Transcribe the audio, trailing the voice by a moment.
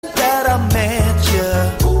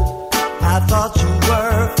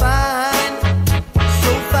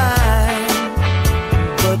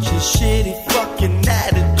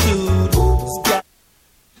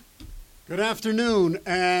afternoon,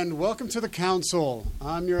 and welcome to the Council.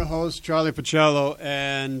 I'm your host, Charlie Pacello,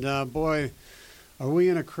 and boy, are we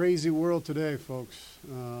in a crazy world today, folks.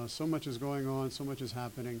 So much is going on, so much is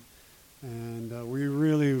happening, and we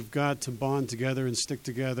really have got to bond together and stick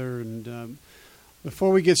together. And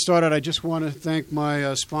before we get started, I just want to thank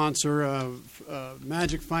my sponsor,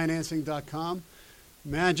 magicfinancing.com.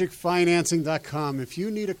 Magicfinancing.com. If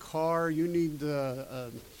you need a car, you need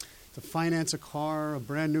to finance a car, a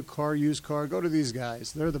brand new car, used car, go to these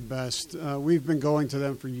guys. They're the best. We've been going to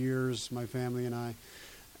them for years, my family and I,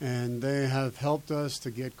 and they have helped us to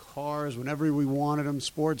get cars whenever we wanted them,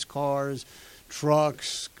 sports cars,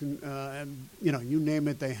 trucks, and, you name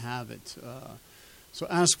it, they have it. So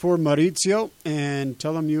ask for Maurizio and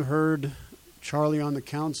tell them you heard Charlie on the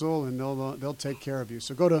Council, and they'll take care of you.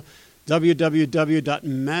 So go to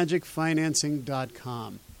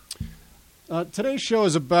www.magicfinancing.com. Today's show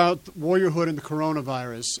is about Warriorhood and the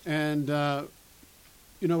coronavirus. And,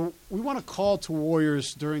 we want to call to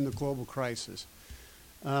warriors during the global crisis.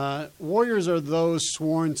 Warriors are those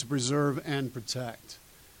sworn to preserve and protect.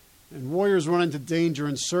 And warriors run into danger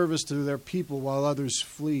in service to their people while others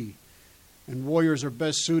flee. And warriors are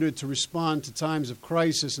best suited to respond to times of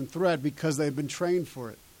crisis and threat because they've been trained for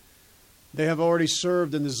it. They have already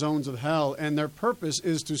served in the zones of hell, and their purpose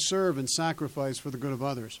is to serve and sacrifice for the good of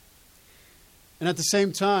others. And at the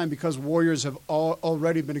same time, because warriors have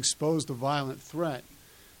already been exposed to violent threat,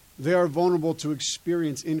 they are vulnerable to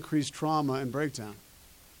experience increased trauma and breakdown.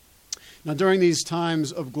 Now, during these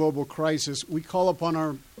times of global crisis, we call upon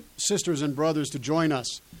our sisters and brothers to join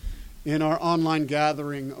us in our online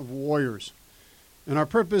gathering of warriors. And our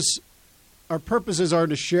purposes are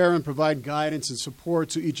to share and provide guidance and support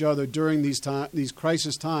to each other during these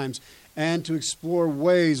crisis times, and to explore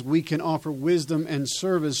ways we can offer wisdom and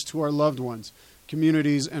service to our loved ones,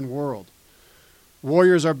 communities, and world.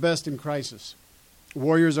 Warriors are best in crisis.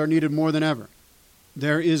 Warriors are needed more than ever.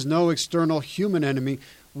 There is no external human enemy.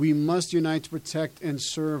 We must unite to protect and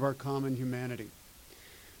serve our common humanity.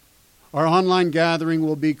 Our online gathering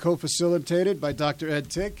will be co-facilitated by Dr. Ed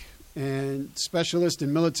Tick, and specialist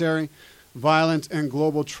in military, violent, and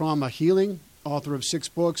global trauma healing, author of 6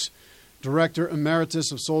 books, Director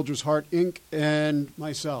Emeritus of Soldier's Heart, Inc., and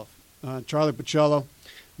myself, Charlie Pacello,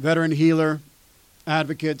 veteran healer,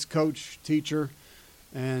 advocate, coach, teacher,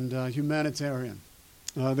 and humanitarian.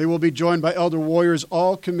 They will be joined by elder warriors,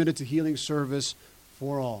 all committed to healing service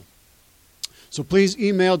for all. So please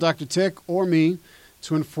email Dr. Tick or me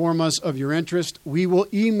to inform us of your interest. We will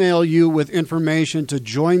email you with information to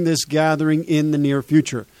join this gathering in the near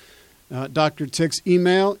future. Dr. Tick's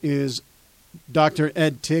email is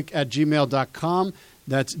dredtick@gmail.com.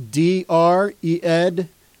 That's DREDTICK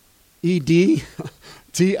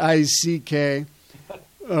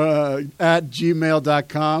at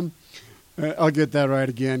gmail.com. I'll get that right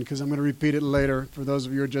again because I'm going to repeat it later for those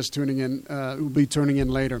of you who are just tuning in, who will be tuning in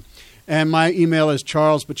later. And my email is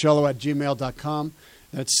charlespacello@gmail.com.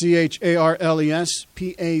 That's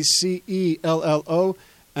CharlesPacello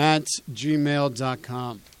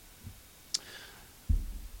 @gmail.com.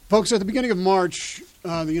 Folks, at the beginning of March,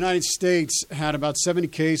 the United States had about 70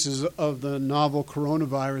 cases of the novel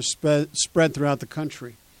coronavirus spread throughout the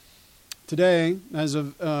country. Today, as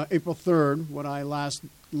of April 3rd, when I last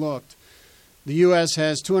looked, the U.S.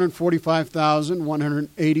 has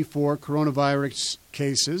 245,184 coronavirus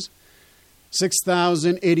cases,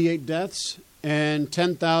 6,088 deaths, and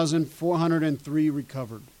 10,403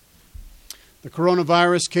 recovered. The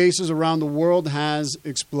coronavirus cases around the world has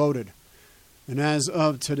exploded. And as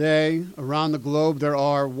of today, around the globe, there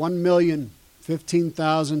are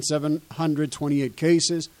 1,015,728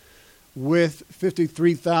 cases with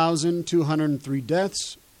 53,203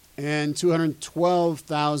 deaths and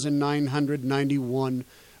 212,991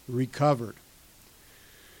 recovered.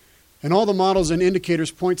 And all the models and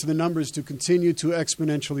indicators point to the numbers to continue to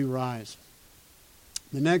exponentially rise.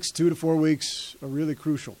 The next 2 to 4 weeks are really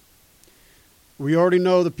crucial. We already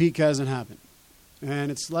know the peak hasn't happened,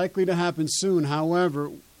 and it's likely to happen soon.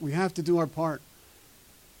 However, we have to do our part.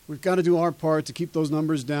 We've got to do our part to keep those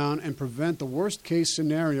numbers down and prevent the worst case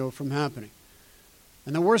scenario from happening.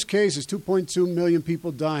 And the worst case is 2.2 million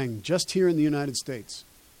people dying just here in the United States.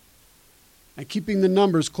 And keeping the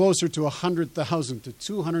numbers closer to 100,000 to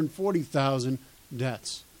 240,000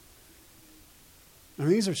 deaths. I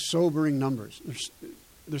mean, these are sobering numbers.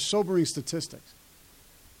 They're sobering statistics.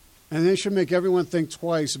 And they should make everyone think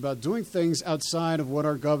twice about doing things outside of what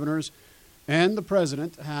our governors and the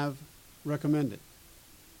president have recommended.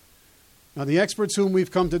 Now, the experts whom we've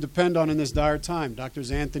come to depend on in this dire time,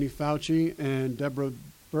 Drs. Anthony Fauci and Deborah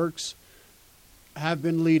Birx, have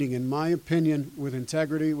been leading, in my opinion, with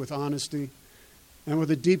integrity, with honesty, and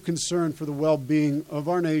with a deep concern for the well-being of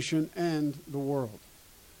our nation and the world.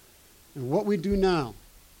 And what we do now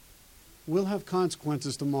will have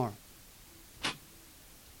consequences tomorrow.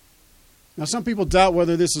 Now, some people doubt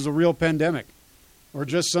whether this is a real pandemic or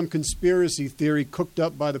just some conspiracy theory cooked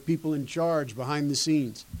up by the people in charge behind the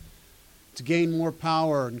scenes to gain more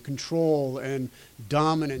power and control and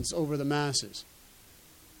dominance over the masses.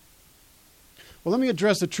 Well, let me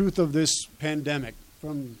address the truth of this pandemic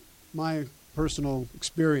from my personal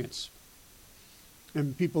experience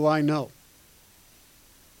and people I know.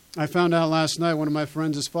 I found out last night one of my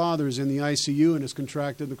friends' father is in the ICU and has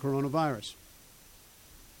contracted the coronavirus.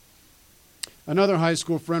 Another high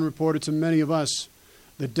school friend reported to many of us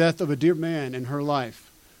the death of a dear man in her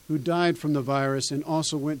life who died from the virus and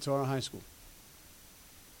also went to our high school.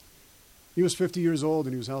 He was 50 years old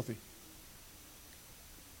and he was healthy.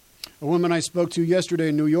 A woman I spoke to yesterday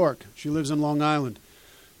in New York, she lives in Long Island,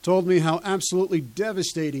 told me how absolutely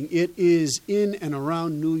devastating it is in and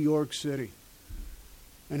around New York City,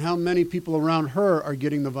 and how many people around her are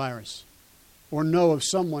getting the virus or know of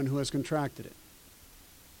someone who has contracted it.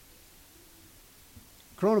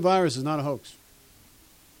 Coronavirus is not a hoax.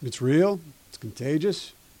 It's real, it's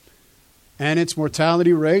contagious, and its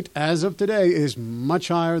mortality rate, as of today, is much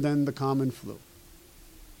higher than the common flu.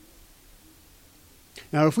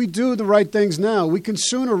 Now, if we do the right things now, we can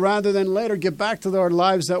sooner rather than later get back to our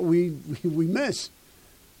lives that we miss.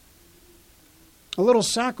 A little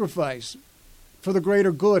sacrifice for the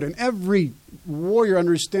greater good, and every warrior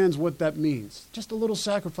understands what that means. Just a little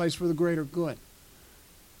sacrifice for the greater good.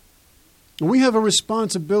 And we have a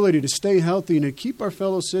responsibility to stay healthy and to keep our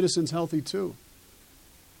fellow citizens healthy too,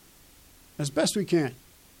 as best we can.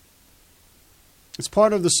 It's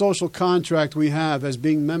part of the social contract we have as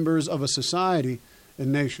being members of a society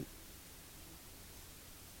and nation.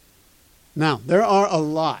 Now, there are a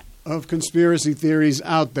lot of conspiracy theories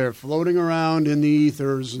out there floating around in the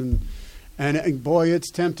ethers, and boy, it's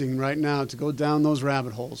tempting right now to go down those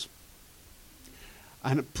rabbit holes.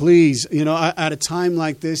 And please, at a time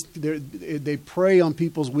like this, they prey on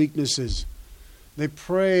people's weaknesses. They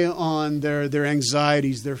prey on their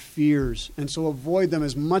anxieties, their fears, and so avoid them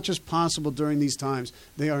as much as possible during these times.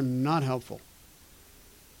 They are not helpful.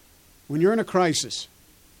 When you're in a crisis,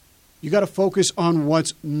 you got to focus on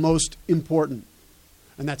what's most important,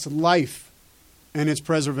 and that's life and its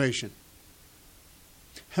preservation.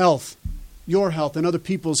 Health, your health and other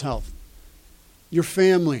people's health, your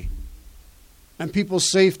family, and people's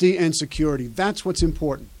safety and security. That's what's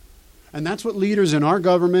important. And that's what leaders in our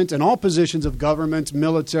government and all positions of government,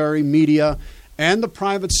 military, media, and the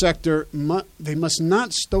private sector, they must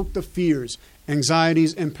not stoke the fears,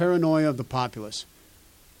 anxieties, and paranoia of the populace.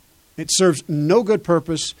 It serves no good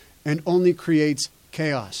purpose and only creates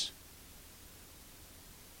chaos.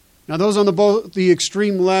 Now, those on both the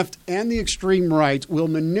extreme left and the extreme right will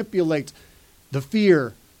manipulate the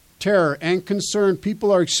fear, terror, and concern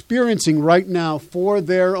people are experiencing right now for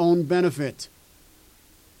their own benefit,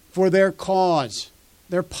 for their cause,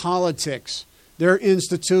 their politics, their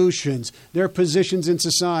institutions, their positions in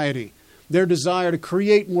society, their desire to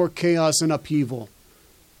create more chaos and upheaval.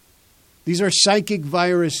 These are psychic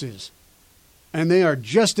viruses, and they are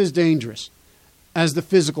just as dangerous as the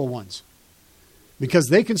physical ones, because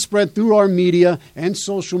they can spread through our media and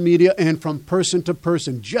social media and from person to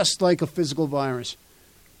person, just like a physical virus.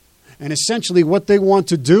 And essentially what they want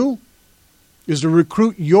to do is to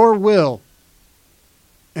recruit your will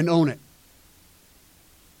and own it.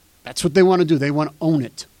 That's what they want to do. They want to own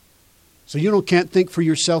it. So you can't think for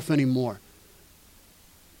yourself anymore.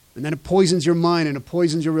 And then it poisons your mind, and it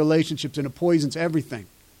poisons your relationships, and it poisons everything.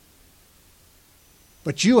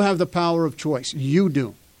 But you have the power of choice. You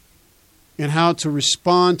do. In how to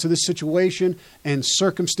respond to the situation and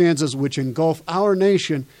circumstances which engulf our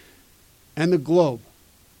nation and the globe.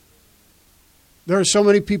 There are so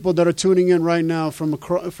many people that are tuning in right now from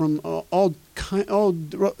all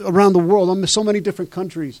around the world, so many different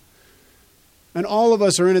countries. And all of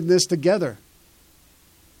us are in this together.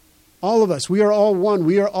 All of us. We are all one.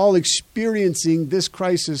 We are all experiencing this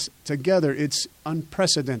crisis together. It's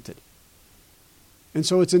unprecedented. And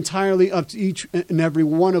so it's entirely up to each and every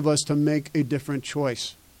one of us to make a different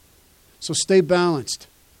choice. So stay balanced.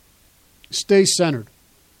 Stay centered.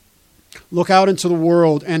 Look out into the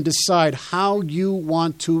world and decide how you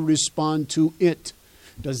want to respond to it.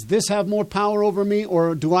 Does this have more power over me,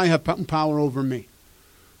 or do I have power over me?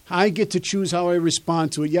 I get to choose how I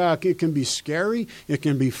respond to it. Yeah, it can be scary. It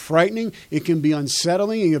can be frightening. It can be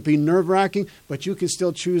unsettling. It can be nerve-wracking. But you can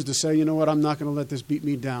still choose to say, you know what, I'm not going to let this beat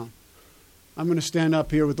me down. I'm going to stand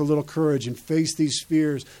up here with a little courage and face these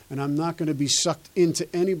fears, and I'm not going to be sucked into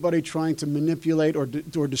anybody trying to manipulate or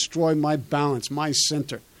destroy my balance, my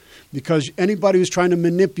center. Because anybody who's trying to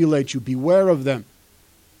manipulate you, beware of them.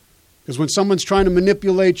 Because when someone's trying to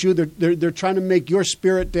manipulate you, they're trying to make your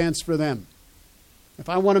spirit dance for them. If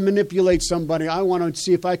I want to manipulate somebody, I want to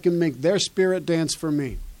see if I can make their spirit dance for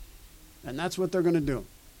me. And that's what they're going to do.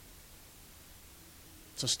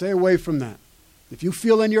 So stay away from that. If you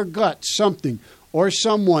feel in your gut something or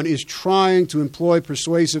someone is trying to employ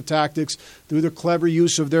persuasive tactics through the clever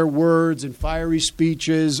use of their words and fiery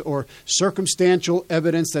speeches or circumstantial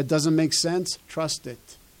evidence that doesn't make sense, trust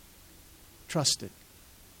it. Trust it.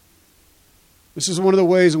 This is one of the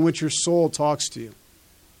ways in which your soul talks to you.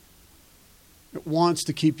 It wants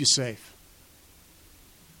to keep you safe.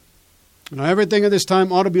 Now, everything at this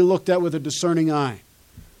time ought to be looked at with a discerning eye.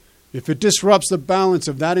 If it disrupts the balance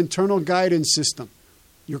of that internal guidance system,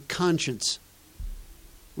 your conscience,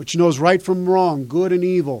 which knows right from wrong, good and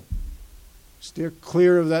evil, steer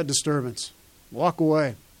clear of that disturbance. Walk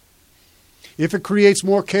away. If it creates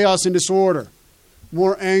more chaos and disorder,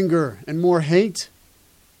 more anger and more hate,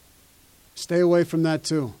 stay away from that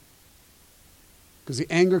too. Because the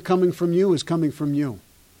anger coming from you is coming from you.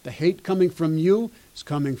 The hate coming from you is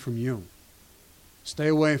coming from you. Stay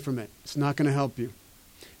away from it. It's not going to help you.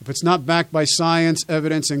 If it's not backed by science,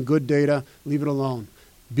 evidence, and good data, leave it alone.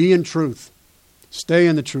 Be in truth. Stay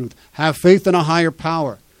in the truth. Have faith in a higher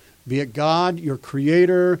power, be it God, your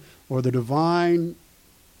creator, or the divine,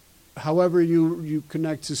 however you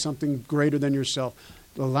connect to something greater than yourself.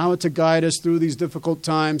 Allow it to guide us through these difficult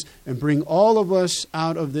times and bring all of us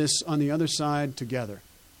out of this on the other side together.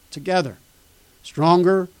 Together.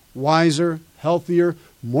 Stronger, wiser, healthier,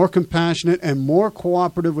 more compassionate, and more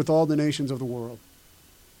cooperative with all the nations of the world.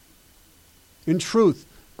 In truth,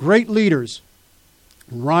 great leaders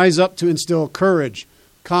rise up to instill courage,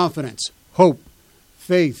 confidence, hope,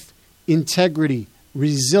 faith, integrity,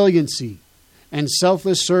 resiliency, and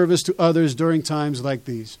selfless service to others during times like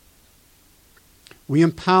these. We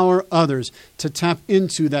empower others to tap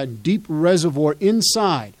into that deep reservoir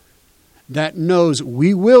inside that knows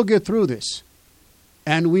we will get through this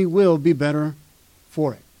and we will be better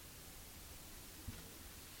for it.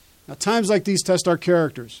 Now, times like these test our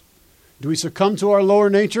characters. Do we succumb to our lower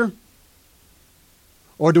nature?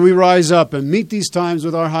 Or do we rise up and meet these times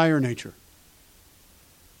with our higher nature?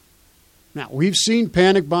 Now, we've seen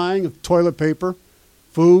panic buying of toilet paper,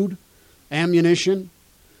 food, ammunition,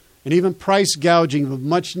 and even price gouging of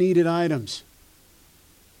much-needed items.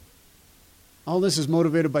 All this is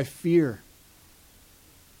motivated by fear.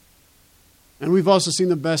 And we've also seen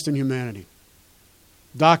the best in humanity.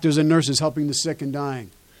 Doctors and nurses helping the sick and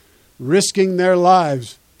dying, risking their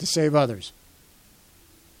lives to save others.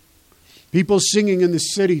 People singing in the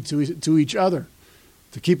city to each other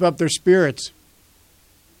to keep up their spirits.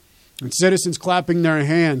 And citizens clapping their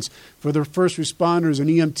hands for their first responders and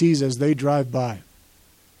EMTs as they drive by.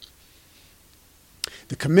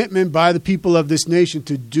 The commitment by the people of this nation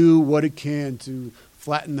to do what it can to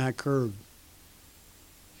flatten that curve.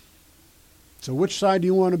 So which side do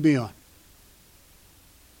you want to be on?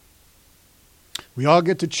 We all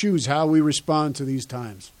get to choose how we respond to these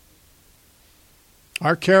times.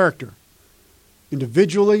 Our character,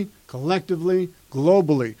 individually, collectively,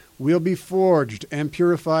 globally, will be forged and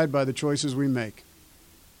purified by the choices we make.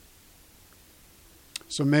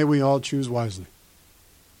 So may we all choose wisely.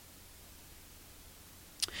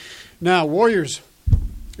 Now, warriors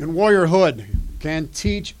and warriorhood can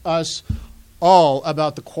teach us all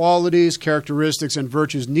about the qualities, characteristics, and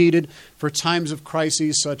virtues needed for times of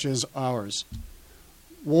crises such as ours.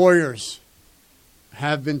 Warriors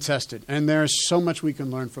have been tested, and there's so much we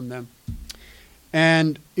can learn from them.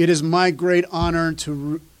 And it is my great honor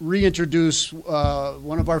to reintroduce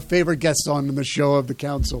one of our favorite guests on the show of the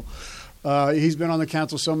council. He's been on the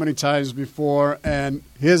council so many times before, and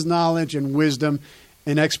his knowledge and wisdom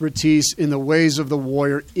and expertise in the ways of the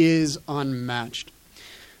warrior is unmatched.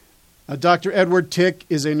 Dr. Edward Tick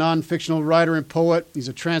is a non-fictional writer and poet. He's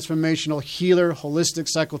a transformational healer, holistic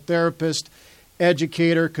psychotherapist,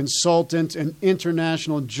 educator, consultant, and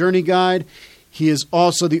international journey guide. He is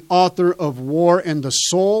also the author of War and the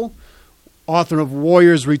Soul, author of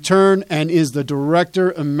Warrior's Return, and is the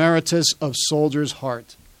director emeritus of Soldier's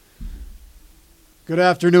Heart. Good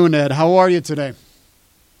afternoon, Ed. How are you today?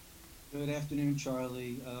 Good afternoon,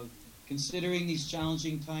 Charlie. Considering these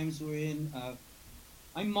challenging times we're in,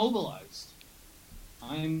 I'm mobilized.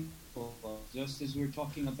 Just as we're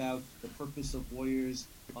talking about the purpose of warriors,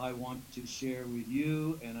 I want to share with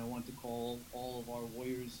you, and I want to call all of our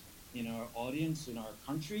warriors in our audience, in our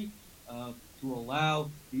country, to allow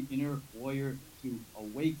the inner warrior to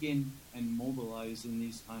awaken and mobilize in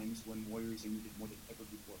these times when warriors are needed more than ever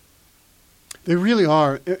before. They really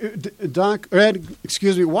are. Doc, or Ed,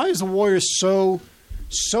 excuse me, why is the warrior so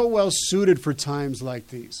well suited for times like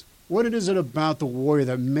these? What is it about the warrior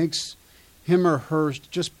that makes him or her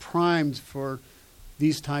just primed for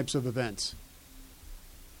these types of events?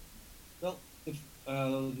 Well, if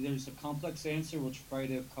there's a complex answer, we'll try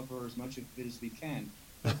to cover as much of it as we can.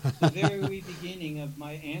 The very beginning of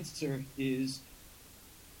my answer is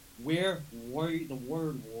where the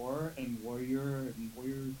word war and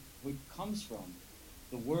warriorhood comes from.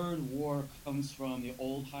 The word war comes from the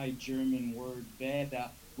old High German word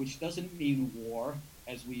Beda, which doesn't mean war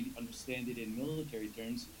as we understand it in military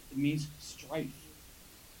terms. It means strife.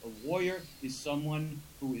 A warrior is someone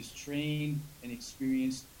who is trained and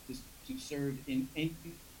experienced to serve in any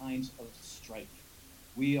times of strife.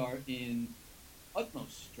 We are in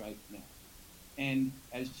utmost strife now. And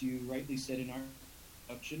as you rightly said in our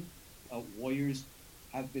introduction, warriors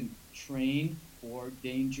have been trained for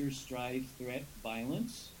danger, strife, threat,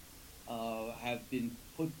 violence, have been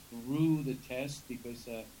put through the test because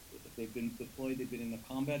if they've been deployed, they've been in the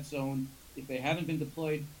combat zone. If they haven't been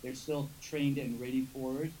deployed, they're still trained and ready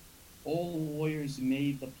for it. All warriors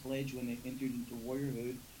made the pledge when they entered into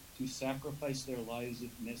warriorhood to sacrifice their lives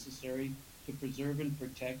if necessary to preserve and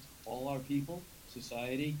protect all our people,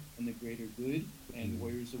 society, and the greater good, and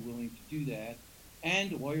warriors are willing to do that.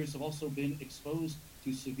 And warriors have also been exposed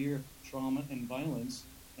to severe trauma and violence,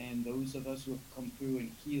 and those of us who have come through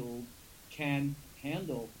and healed can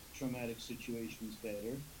handle traumatic situations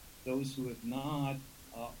better. Those who have not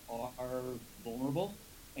are vulnerable,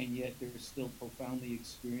 and yet they're still profoundly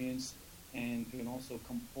experienced and can also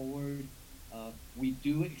come forward. We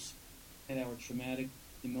do expect that our traumatic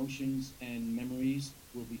emotions and memories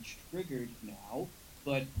will be triggered now,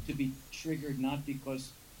 but to be triggered not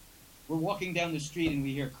because we're walking down the street and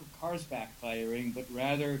we hear cars backfiring, but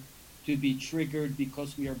rather to be triggered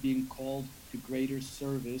because we are being called to greater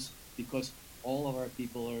service because all of our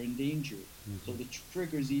people are in danger. So the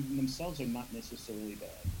triggers even themselves are not necessarily bad.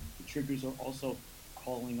 The triggers are also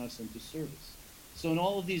calling us into service. So in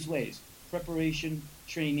all of these ways, preparation,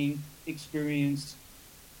 training, experience,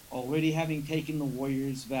 already having taken the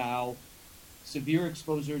warrior's vow, severe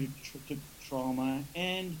exposure to trauma,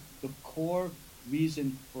 and the core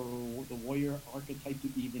reason for the warrior archetype to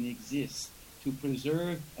even exist, to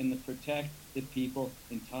preserve and to protect the people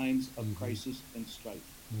in times of crisis and strife.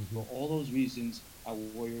 For all those reasons, our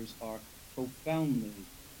warriors are profoundly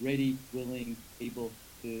ready, willing, able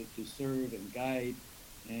to serve and guide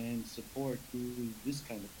and support through this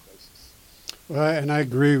kind of crisis. And I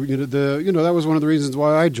agree. That was one of the reasons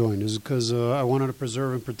why I joined, is because I wanted to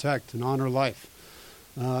preserve and protect and honor life.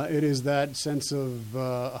 It is that sense of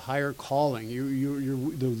a higher calling.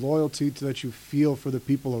 The loyalty that you feel for the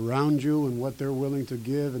people around you and what they're willing to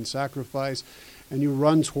give and sacrifice, and you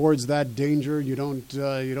run towards that danger. You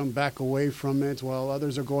don't back away from it while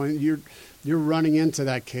others are going. You're running into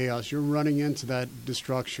that chaos. You're running into that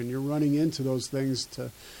destruction. You're running into those things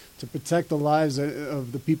to protect the lives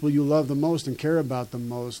of the people you love the most and care about the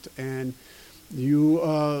most. And you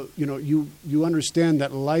understand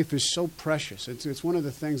that life is so precious. It's one of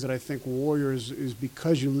the things that I think warriors is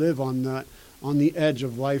because you live on the edge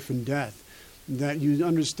of life and death, that you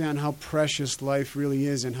understand how precious life really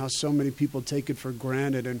is and how so many people take it for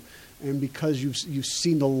granted. And because you've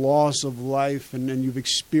seen the loss of life and you've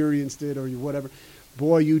experienced it or whatever,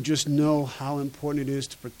 boy, you just know how important it is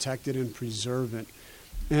to protect it and preserve it.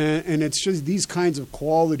 And it's just these kinds of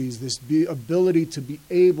qualities, this ability to be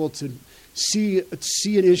able to see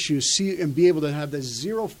an issue, and be able to have this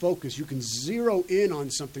zero focus. You can zero in on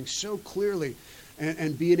something so clearly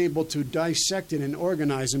and being able to dissect it and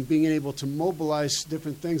organize and being able to mobilize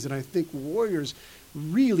different things that I think warriors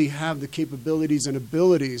really have the capabilities and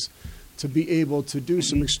abilities to be able to do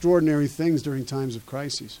some extraordinary things during times of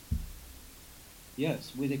crises.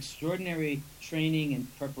 Yes, with extraordinary training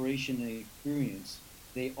and preparation and experience,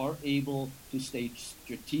 they are able to stay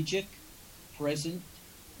strategic, present,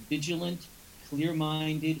 vigilant,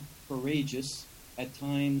 clear-minded, courageous at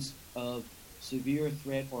times of severe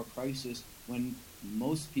threat or crisis when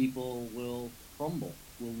most people will crumble,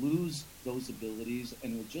 will lose those abilities,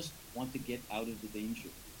 and will just want to get out of the danger.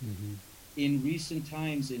 In recent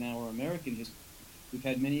times in our American history, we've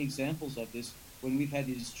had many examples of this when we've had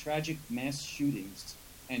these tragic mass shootings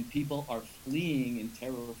and people are fleeing in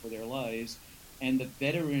terror for their lives, and the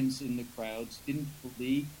veterans in the crowds didn't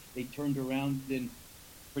flee. They turned around and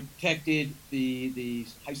protected the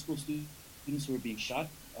high school students who were being shot,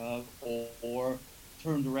 or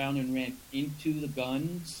turned around and ran into the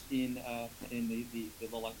guns in the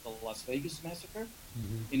Las Vegas massacre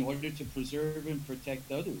in order to preserve and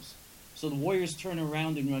protect others. So the warriors turn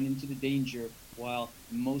around and run into the danger, while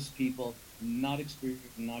most people not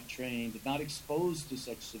experienced, not trained, not exposed to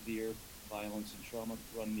such severe violence and trauma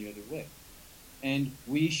run the other way. And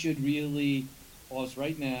we should really pause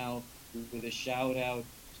right now with a shout out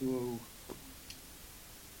to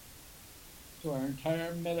our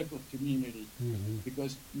entire medical community,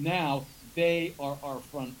 because now they are our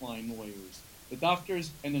frontline warriors. The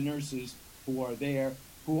doctors and the nurses who are there,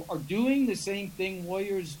 who are doing the same thing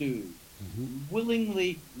warriors do,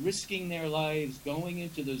 willingly risking their lives, going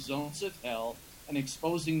into the zones of hell and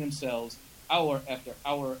exposing themselves hour after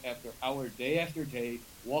hour after hour, day after day,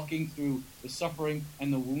 walking through the suffering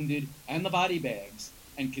and the wounded and the body bags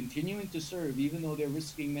and continuing to serve even though they're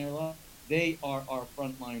risking their life. They are our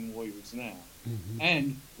frontline warriors now.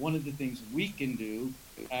 And one of the things we can do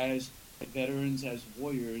as veterans, as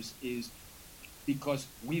warriors, is because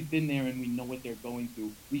we've been there and we know what they're going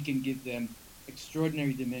through, we can give them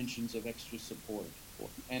extraordinary dimensions of extra support.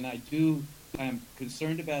 And I'm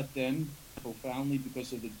concerned about them profoundly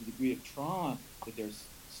because of the degree of trauma that they're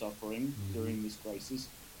suffering during this crisis.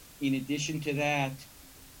 In addition to that,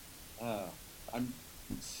 I'm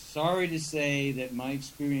sorry to say that my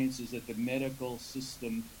experience is that the medical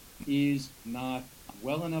system is not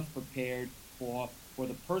well enough prepared for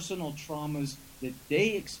the personal traumas that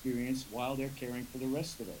they experience while they're caring for the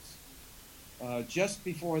rest of us. Just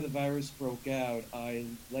before the virus broke out, I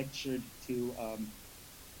lectured to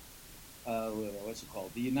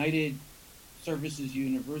the United Services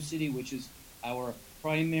University, which is our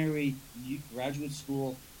primary graduate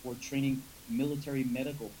school for training military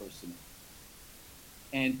medical personnel.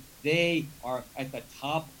 And they are at the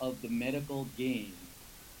top of the medical game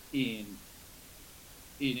in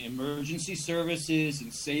emergency services,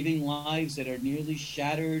 in saving lives that are nearly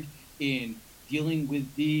shattered, in dealing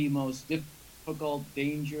with the most difficult,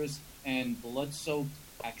 dangerous, and blood-soaked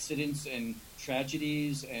accidents and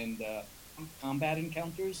tragedies and combat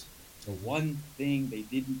encounters. The one thing they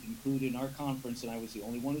didn't include in our conference, and I was the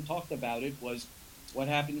only one who talked about it, was what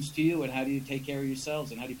happens to you and how do you take care of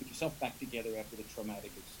yourselves and how do you put yourself back together after the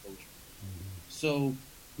traumatic exposure. So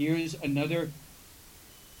here's another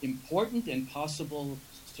important and possible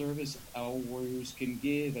service our warriors can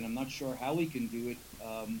give, and I'm not sure how we can do it.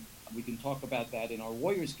 We can talk about that in our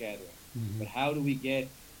Warriors Gathering. But how do we get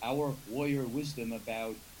our warrior wisdom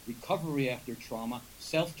about recovery after trauma,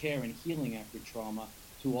 self-care and healing after trauma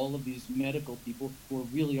to all of these medical people who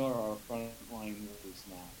really are our frontline warriors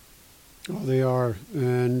now? Oh, they are.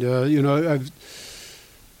 And,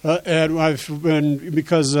 I've been,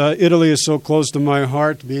 because Italy is so close to my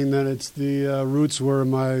heart, being that it's the roots where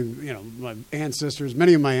my ancestors,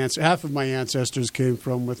 half of my ancestors came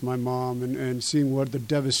from with my mom, and seeing what the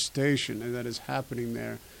devastation that is happening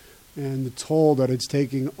there and the toll that it's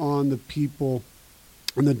taking on the people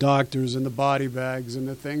and the doctors and the body bags and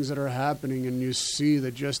the things that are happening, and you see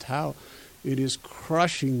that just how it is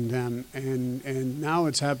crushing them, and now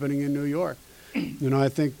it's happening in New York. I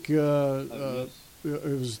think it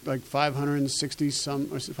was like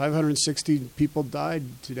 560 people died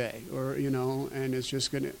today,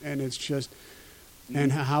 and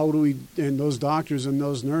how do we? And those doctors and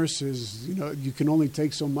those nurses, you can only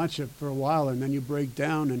take so much for a while, and then you break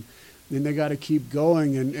down, and then they got to keep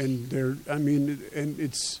going,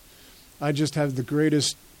 I just have the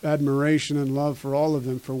greatest admiration and love for all of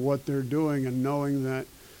them for what they're doing, and knowing that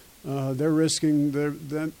they're risking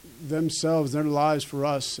themselves, their lives for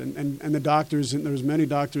us, and the doctors. And there was many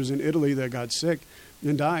doctors in Italy that got sick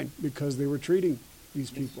and died because they were treating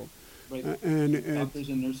these people. Right. And doctors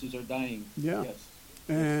and nurses are dying. Yeah. Yes.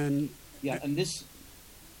 And this.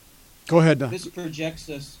 Go ahead. This projects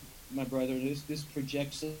us, my brother. This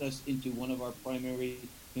projects us into one of our primary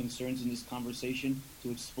concerns in this conversation, to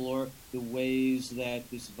explore the ways that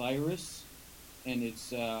this virus and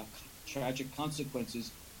its tragic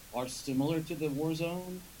consequences are similar to the war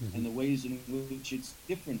zone, and the ways in which it's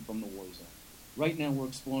different from the war zone. Right now we're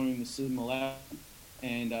exploring the similarity,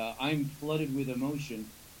 and I'm flooded with emotion.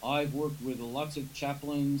 I've worked with lots of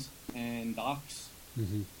chaplains and docs,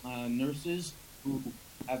 nurses who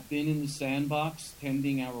have been in the sandbox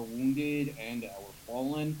tending our wounded and our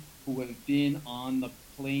fallen, who have been on the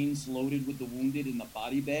planes loaded with the wounded in the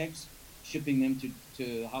body bags, shipping them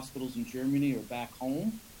to hospitals in Germany or back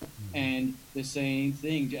home. And the same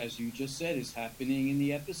thing, as you just said, is happening in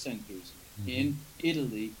the epicenters, in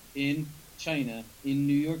Italy, in China, in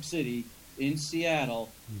New York City, in Seattle.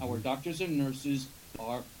 Our doctors and nurses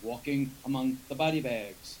are walking among the body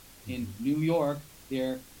bags. In New York,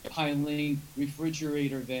 they're piling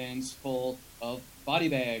refrigerator vans full of body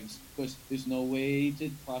bags because there's no way to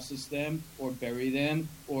process them or bury them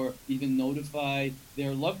or even notify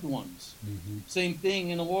their loved ones. Mm-hmm. Same thing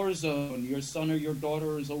in a war zone. Your son or your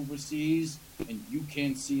daughter is overseas and you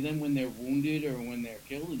can't see them when they're wounded or when they're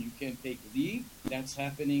killed and you can't take leave. That's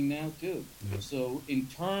happening now too. Yep. So in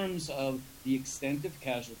terms of the extent of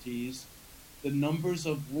casualties, the numbers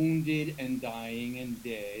of wounded and dying and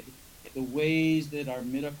dead, the ways that our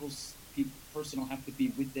medical personnel have to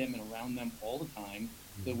be with them and around them all the time,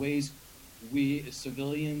 the ways we as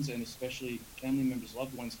civilians and especially family members,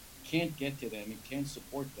 loved ones, can't get to them and can't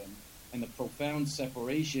support them, and the profound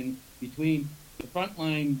separation between the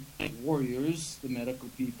frontline warriors, the medical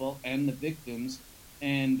people, and the victims,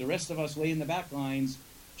 and the rest of us way in the back lines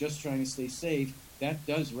just trying to stay safe, that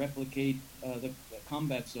does replicate the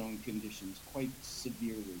combat zone conditions quite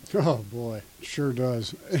severely. Oh boy, sure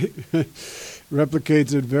does.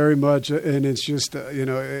 Replicates it very much, and it's just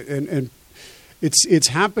and it's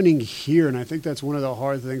happening here, and I think that's one of the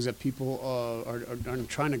hard things that people are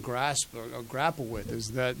trying to grasp or grapple with,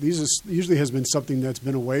 is that usually has been something that's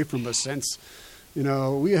been away from us since.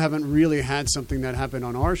 We haven't really had something that happened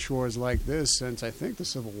on our shores like this since, I think, the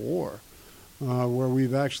Civil War, where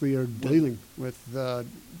we've actually are dealing with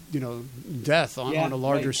death on a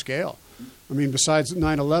larger scale. I mean, besides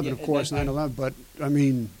 9/11, of course, 9/11, but I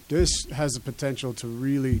mean, this has the potential to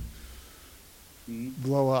really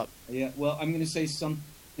blow up. Yeah, well, I'm going to say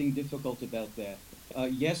something difficult about that.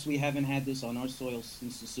 Yes, we haven't had this on our soil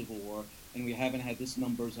since the Civil War, and we haven't had this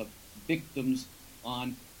numbers of victims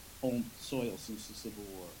on home soil since the Civil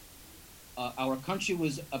War. Our country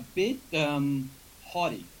was a bit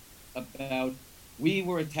haughty about, we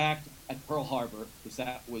were attacked at Pearl Harbor because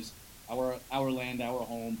that was our land, our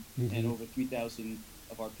home, and over 3,000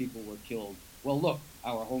 of our people were killed. Well, look,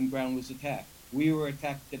 our home ground was attacked. We were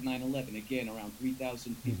attacked at 9/11. Again, around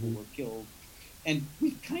 3,000 people were killed. And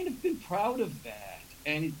we've kind of been proud of that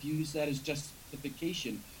and used that as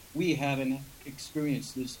justification. We haven't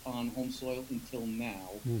experienced this on home soil until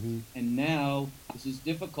now. And now this is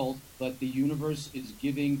difficult, but the universe is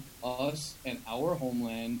giving us and our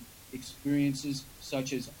homeland experiences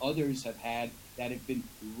such as others have had that have been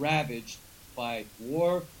ravaged by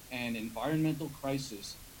war and environmental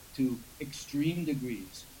crisis to extreme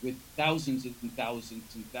degrees, with thousands and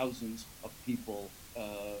thousands and thousands of people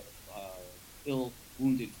ill,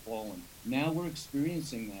 wounded, fallen. Now we're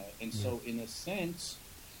experiencing that. And so in a sense,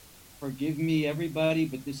 forgive me everybody,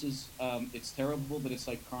 but this is, it's terrible, but it's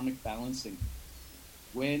like karmic balancing.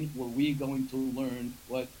 When were we going to learn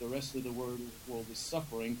what the rest of the world is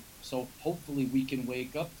suffering? So hopefully we can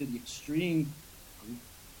wake up to the extreme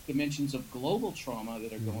dimensions of global trauma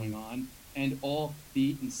that are going on and all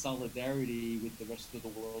be in solidarity with the rest of the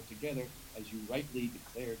world together, as you rightly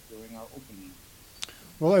declared during our opening.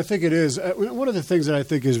 Well, I think it is. One of the things that I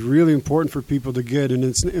think is really important for people to get,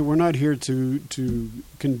 and we're not here to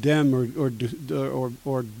condemn or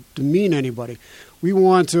demean anybody. We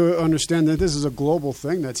want to understand that this is a global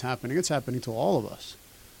thing that's happening. It's happening to all of us,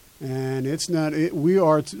 and it's not. We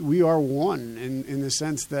are one in the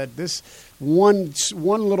sense that this one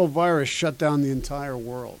little virus shut down the entire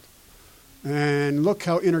world, and look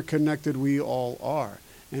how interconnected we all are.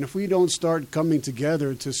 And if we don't start coming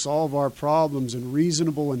together to solve our problems in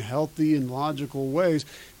reasonable and healthy and logical ways,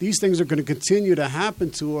 these things are going to continue to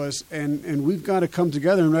happen to us. And we've got to come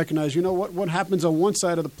together and recognize, what happens on one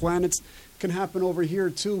side of the planet can happen over here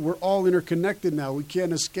too. We're all interconnected now. We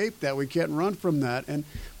can't escape that. We can't run from that. And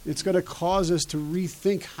it's going to cause us to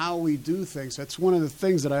rethink how we do things. That's one of the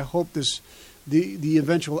things that I hope the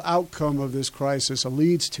eventual outcome of this crisis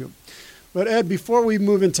leads to. But Ed, before we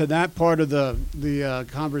move into that part of the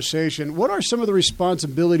conversation, what are some of the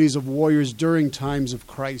responsibilities of warriors during times of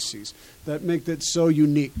crises that make that so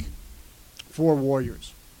unique for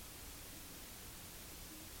warriors?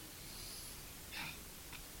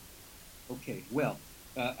 Okay, well,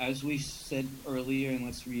 as we said earlier, and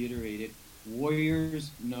let's reiterate it,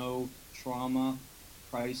 warriors know trauma,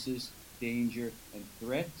 crisis, danger, and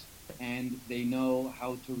threat, and they know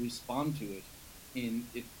how to respond to it in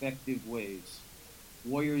effective ways.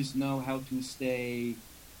 Warriors know how to stay,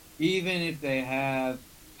 even if they have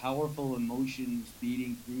powerful emotions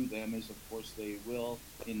beating through them, as of course they will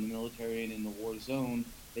in the military and in the war zone,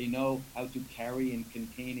 they know how to carry and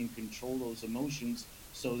contain and control those emotions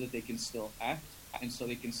so that they can still act and so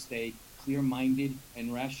they can stay clear-minded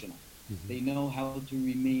and rational. They know how to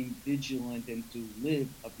remain vigilant and to live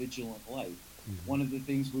a vigilant life. One of the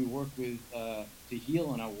things we work with to heal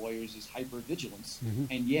on our warriors is hypervigilance,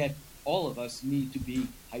 and yet all of us need to be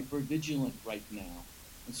hypervigilant right now.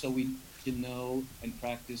 And so we to know and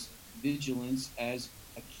practice vigilance as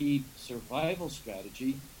a key survival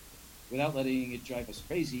strategy without letting it drive us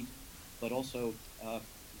crazy, but also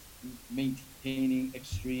maintaining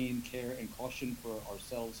extreme care and caution for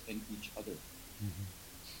ourselves and each other.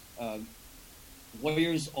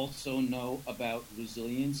 Warriors also know about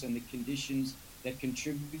resilience and the conditions that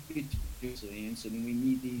contribute to resilience, and we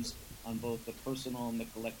need these on both the personal and the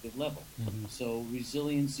collective level. So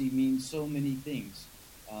resiliency means so many things.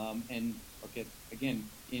 And again,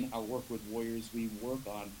 in our work with warriors, we work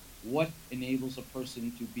on what enables a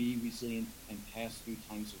person to be resilient and pass through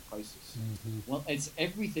times of crisis. Well, it's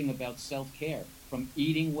everything about self-care, from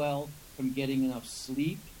eating well, from getting enough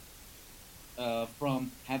sleep,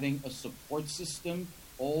 from having a support system,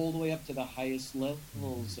 all the way up to the highest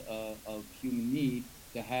levels of human need,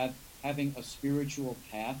 to having a spiritual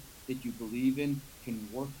path that you believe in, can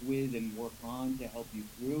work with and work on to help you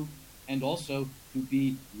through, and also to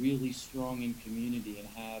be really strong in community and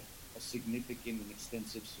have a significant and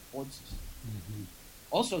extensive support system.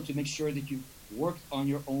 Also, to make sure that you've worked on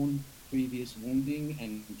your own previous wounding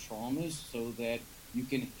and traumas so that you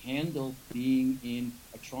can handle being in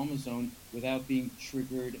a trauma zone without being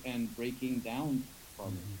triggered and breaking down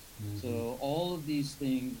from it. So all of these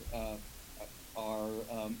things are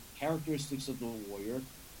characteristics of the warrior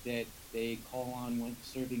that they call on when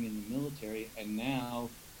serving in the military, and now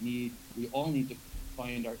we all need to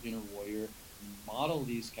find our inner warrior, model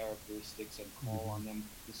these characteristics, and call on them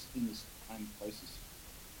in this time of crisis.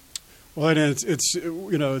 Well, and it's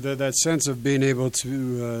that sense of being able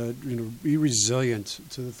to be resilient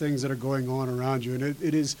to the things that are going on around you, and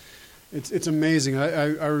it's amazing.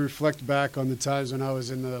 I reflect back on the times when I was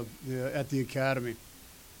in at the academy,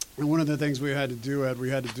 and one of the things we had to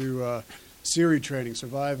do SERE training: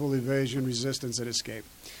 survival, evasion, resistance, and escape.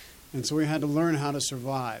 And so we had to learn how to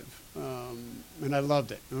survive, and I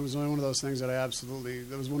loved it. It was one of those things that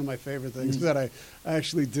that was one of my favorite things that I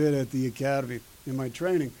actually did at the academy in my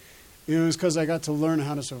training. It was because I got to learn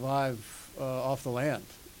how to survive off the land,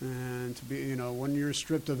 and to be, when you're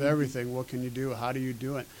stripped of everything, what can you do? How do you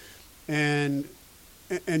do it? And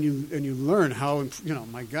you learn how,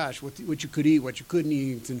 my gosh, what you could eat, what you couldn't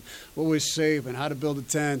eat, and what was safe, and how to build a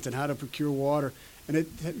tent, and how to procure water. And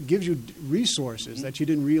it gives you resources that you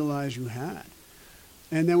didn't realize you had.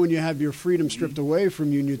 And then when you have your freedom stripped away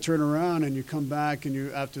from you, and you turn around and you come back, and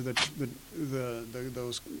you after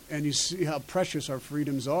those, and you see how precious our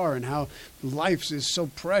freedoms are, and how life is so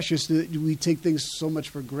precious that we take things so much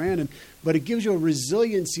for granted. But it gives you a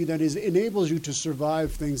resiliency that enables you to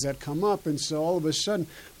survive things that come up. And so all of a sudden,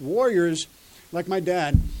 warriors, like my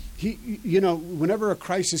dad, he, whenever a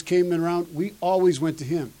crisis came around, we always went to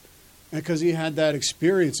him, because he had that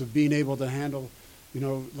experience of being able to handle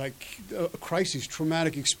crises,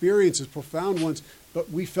 traumatic experiences, profound ones, but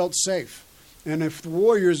we felt safe. And if the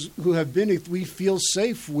warriors who have been, we feel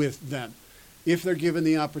safe with them, if they're given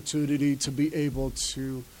the opportunity to be able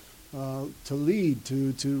to lead,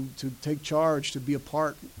 to take charge, to be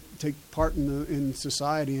take part in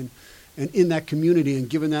society and in that community, and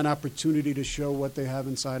given that opportunity to show what they have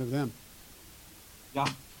inside of them. Yeah,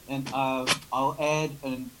 and I'll add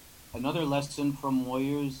another lesson from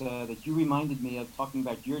warriors that you reminded me of, talking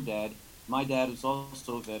about your dad. My dad is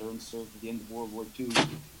also a veteran, served at the end of World War II,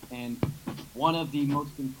 and one of the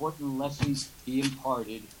most important lessons he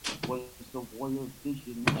imparted was the warrior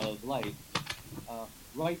vision of life.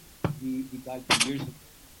 He died 2 years ago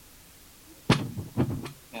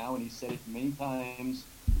now, and he said it many times.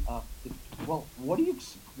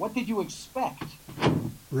 What did you expect?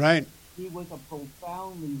 Right. He was a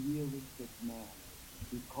profoundly realistic man,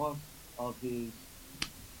 because of his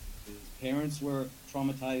parents were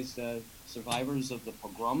traumatized survivors of the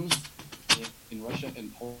pogroms in Russia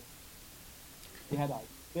and Poland. He had a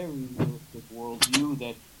very realistic worldview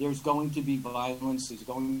that there's going to be violence, there's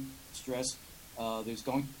going to be stress, there's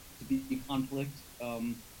going to be conflict,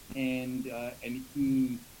 and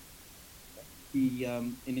he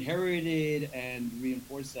inherited and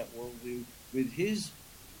reinforced that worldview with his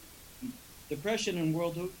Depression and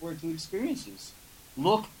World War II experiences.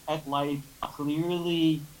 Look at life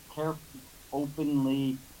clearly, carefully,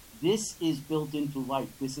 openly. This is built into life.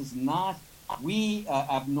 This is not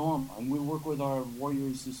abnormal, and we work with our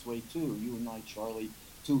warriors this way too, you and I, Charlie,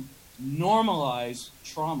 to normalize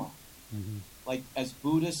trauma. Like, as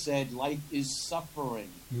Buddha said, life is suffering.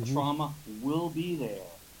 Trauma will be there.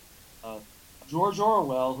 George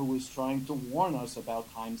Orwell, who was trying to warn us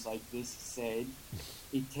about times like this, said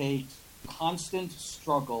it takes constant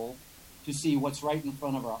struggle to see what's right in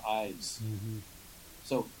front of our eyes.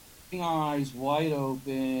 So keeping our eyes wide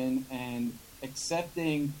open and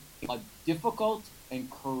accepting a difficult and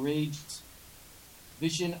courageous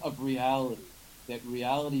vision of reality, that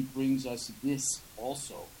reality brings us this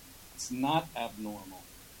also. It's not abnormal.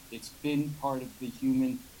 It's been part of the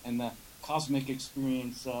human and the cosmic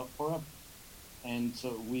experience forever. And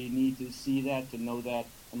so we need to see that, to know that,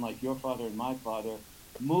 and like your father and my father,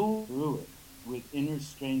 move through it with inner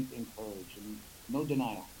strength and courage and no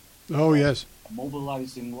denial. Oh, yes.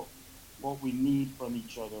 Mobilizing what we need from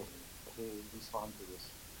each other to respond to this.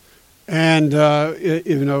 And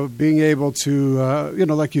being able to,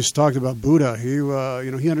 like you talked about Buddha, he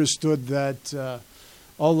understood that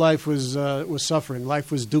all life was suffering.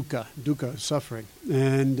 Life was dukkha, suffering.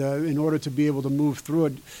 And in order to be able to move through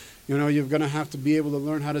it, you're going to have to be able to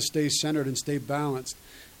learn how to stay centered and stay balanced.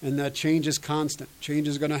 And that change is constant. Change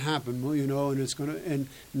is going to happen, and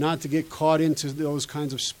not to get caught into those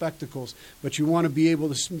kinds of spectacles. But you want to be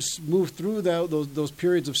able to move through those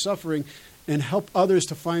periods of suffering and help others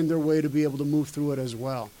to find their way to be able to move through it as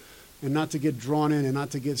well, and not to get drawn in and not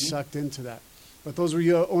to get sucked into that. But those were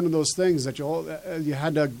one of those things that you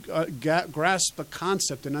had to grasp the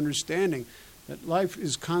concept and understanding that life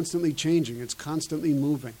is constantly changing. It's constantly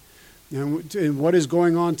moving. And what is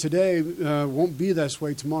going on today won't be this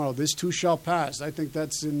way tomorrow. This too shall pass. I think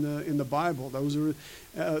that's in the Bible. Those are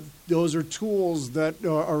tools that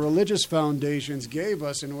our religious foundations gave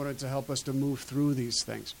us in order to help us to move through these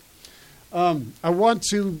things. I want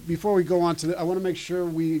to, before we go on to I want to make sure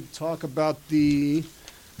we talk about the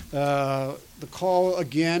call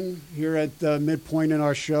again here at the midpoint in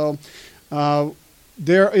our show. We're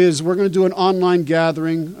going to do an online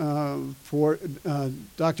gathering for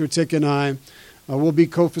Dr. Tick and I. We'll be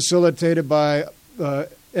co-facilitated by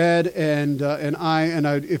Ed and I. And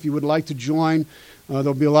if you would like to join,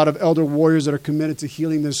 there'll be a lot of elder warriors that are committed to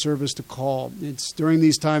healing this service to call. It's during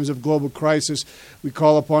these times of global crisis, we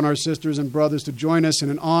call upon our sisters and brothers to join us in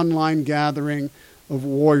an online gathering of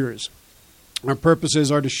warriors. Our purposes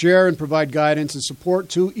are to share and provide guidance and support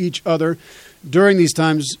to each other during these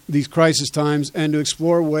times, these crisis times, and to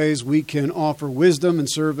explore ways we can offer wisdom and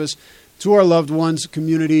service to our loved ones,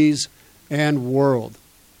 communities, and world.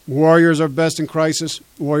 Warriors are best in crisis.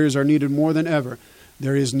 Warriors are needed more than ever.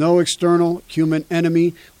 There is no external human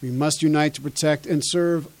enemy. We must unite to protect and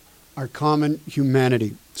serve our common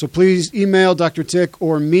humanity. So please email Dr. Tick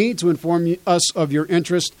or me to inform us of your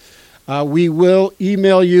interest. We will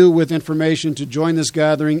email you with information to join this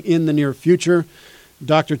gathering in the near future.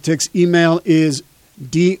 Dr. Tick's email is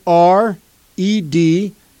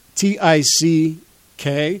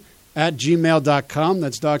dredtick@gmail.com.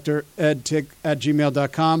 That's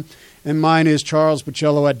dredtick@gmail.com. And mine is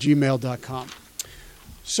charlespacello@gmail.com.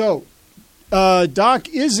 So, Doc,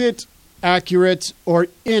 is it accurate or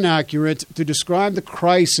inaccurate to describe the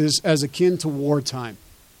crisis as akin to wartime?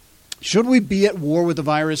 Should we be at war with the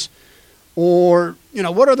virus? Or,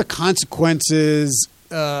 what are the consequences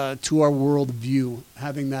to our worldview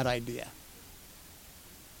having that idea?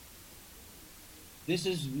 This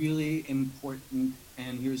is really important,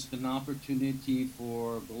 and here's an opportunity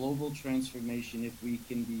for global transformation if we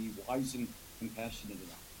can be wise and compassionate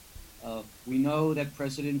enough. We know that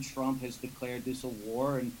President Trump has declared this a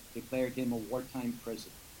war and declared him a wartime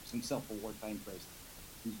president. He's himself a wartime president.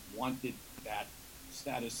 He's wanted that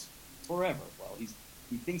status forever. Well, he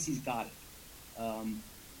thinks he's got it.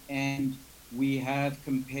 And we have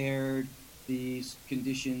compared these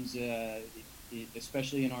conditions,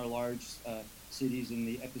 especially in our large cities in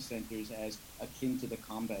the epicenters, as akin to the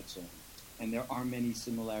combat zone. And there are many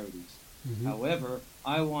similarities. Mm-hmm. However,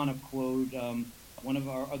 I want to quote one of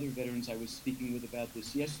our other veterans I was speaking with about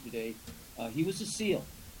this yesterday. He was a SEAL.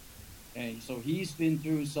 And so he's been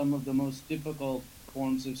through some of the most difficult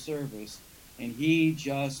forms of service. And he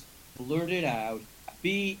just blurted out,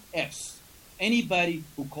 BS. Anybody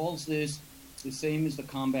who calls this the same as the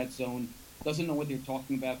combat zone doesn't know what they're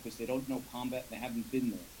talking about because they don't know combat and they haven't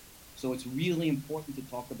been there. So it's really important to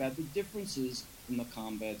talk about the differences in the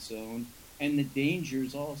combat zone and the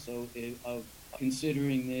dangers also of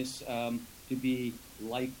considering this to be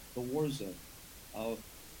like the war zone.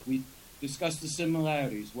 We discussed the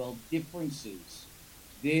similarities. Well, differences.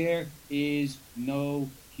 There is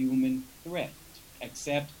no human threat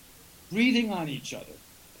except breathing on each other.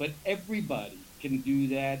 But everybody can do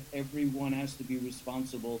that. Everyone has to be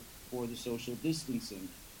responsible for the social distancing.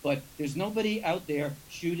 But there's nobody out there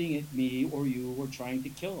shooting at me or you or trying to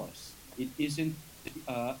kill us. It isn't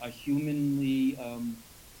a humanly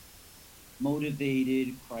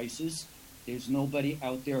motivated crisis. There's nobody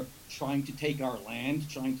out there trying to take our land,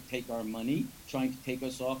 trying to take our money, trying to take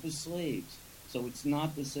us off as slaves. So it's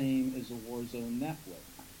not the same as a war zone that way.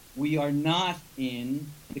 We are not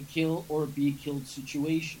in the kill or be killed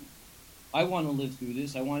situation. I want to live through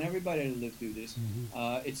this. I want everybody to live through this.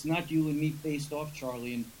 It's not you and me faced off,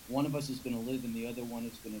 Charlie, and one of us is going to live and the other one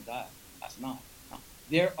is going to die. That's not. No.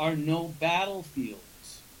 There are no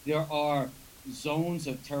battlefields. There are zones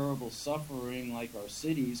of terrible suffering like our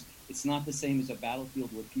cities. It's not the same as a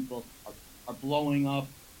battlefield where people are blowing up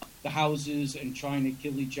the houses and trying to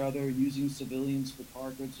kill each other, using civilians for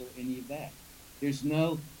targets or any of that. There's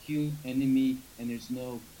no human enemy and there's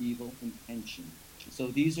no evil intention. So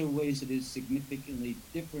these are ways that is significantly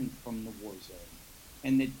different from the war zone.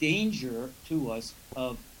 And the danger to us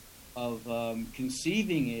of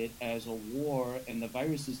conceiving it as a war and the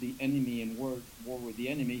virus is the enemy and war with the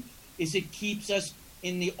enemy is it keeps us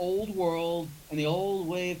in the old world and the old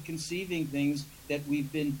way of conceiving things that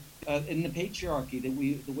we've been in the patriarchy,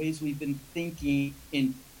 the ways we've been thinking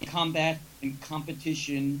in combat and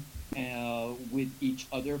competition with each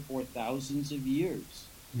other for thousands of years.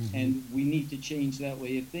 And we need to change that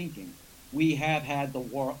way of thinking. We have had the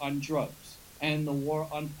war on drugs and the war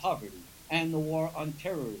on poverty and the war on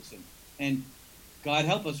terrorism. And God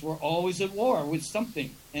help us, we're always at war with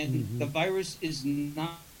something. And the virus is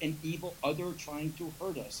not an evil other trying to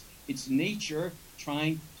hurt us. It's nature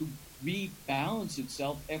trying to rebalance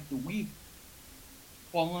itself after we've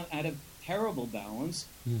fallen out of terrible balance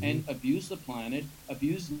and abused the planet,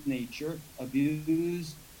 abused nature,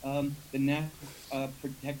 abused the natural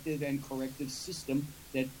protective and corrective system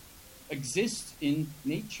that exists in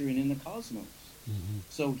nature and in the cosmos.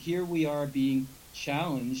 So here we are being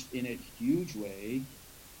challenged in a huge way.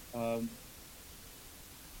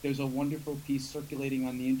 There's a wonderful piece circulating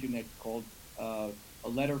on the internet called A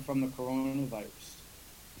Letter from the Coronavirus.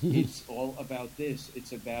 It's all about this.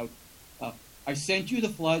 It's about, I sent you the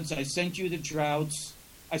floods, I sent you the droughts,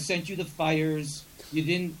 I sent you the fires. You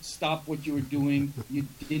didn't stop what you were doing. You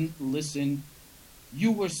didn't listen.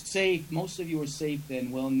 You were safe. Most of you were safe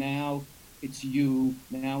then. Well, now it's you.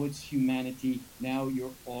 Now it's humanity. Now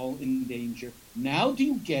you're all in danger. Now do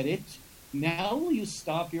you get it? Now will you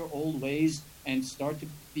stop your old ways and start to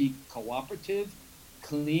be cooperative?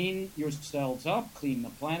 Clean yourselves up, clean the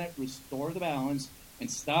planet, restore the balance, and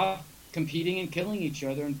stop competing and killing each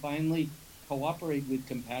other, and finally cooperate with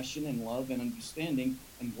compassion and love and understanding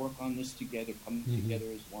and work on this together, come together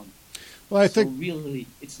as one. Well, I think so really,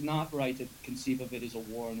 it's not right to conceive of it as a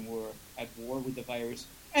war, and we're at war with the virus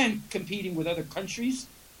and competing with other countries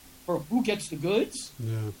for who gets the goods.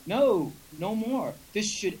 No more.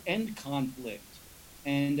 This should end conflict.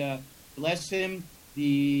 And bless him,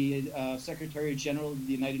 the Secretary General of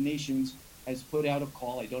the United Nations has put out a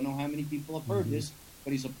call. I don't know how many people have heard this,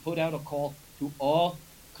 but he's put out a call to all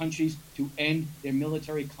countries to end their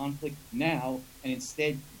military conflict now and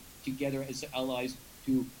instead together as allies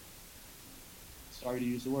to, sorry to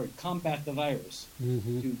use the word, combat the virus,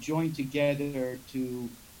 to join together to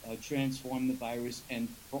transform the virus and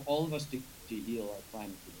for all of us to heal our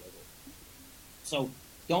planet together. So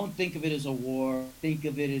don't think of it as a war. Think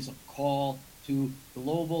of it as a call to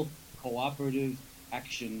global cooperative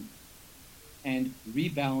action and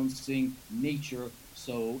rebalancing nature.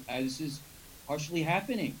 So as is partially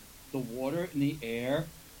happening, the water in the air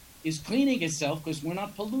is cleaning itself because we're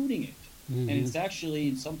not polluting it. And it's actually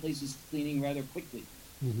in some places cleaning rather quickly.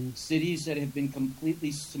 Cities that have been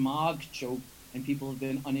completely smog choked and people have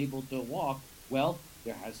been unable to walk, well,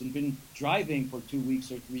 there hasn't been driving for 2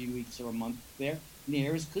 weeks or 3 weeks or a month there. And the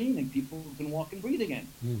air is clean and people can walk and breathe again.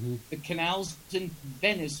 The canals in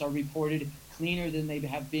Venice are reported cleaner than they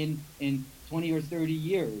have been in 20 or 30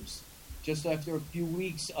 years, just after a few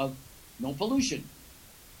weeks of no pollution.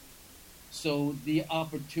 So the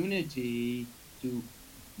opportunity to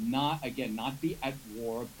not be at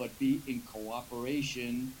war, but be in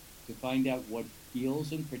cooperation to find out what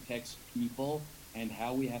heals and protects people and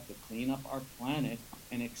how we have to clean up our planet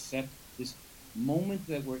and accept this moment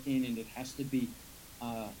that we're in. And it has to be,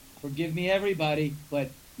 forgive me everybody, but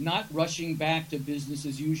not rushing back to business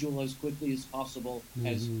as usual as quickly as possible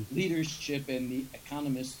as leadership and the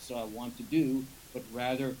economists want to do, but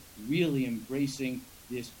rather really embracing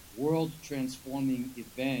this world transforming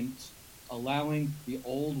event, allowing the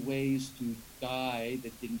old ways to die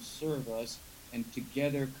that didn't serve us, and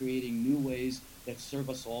together creating new ways that serve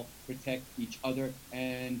us all, protect each other,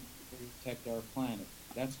 and protect our planet.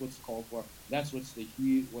 That's what's called for. That's what's the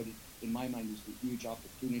huge, what in my mind is the huge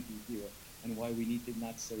opportunity here, and why we need to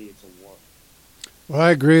not say it's a war. Well,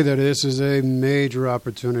 I agree that this is a major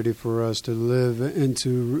opportunity for us to live and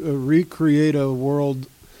to recreate a world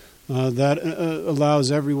that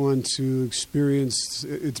allows everyone to experience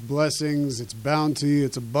its blessings, its bounty,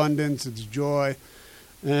 its abundance, its joy.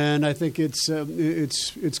 And I think it's going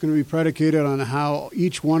to be predicated on how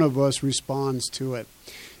each one of us responds to it.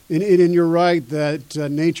 And you're right that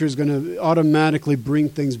nature is going to automatically bring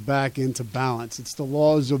things back into balance. It's the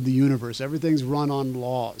laws of the universe. Everything's run on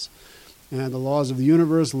laws. And the laws of the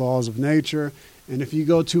universe, laws of nature. And if you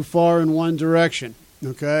go too far in one direction,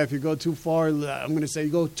 okay, if you go too far, I'm going to say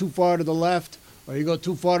you go too far to the left or you go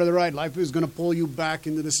too far to the right, life is going to pull you back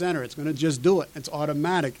into the center. It's going to just do it. It's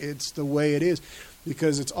automatic. It's the way it is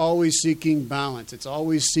because it's always seeking balance. It's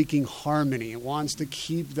always seeking harmony. It wants to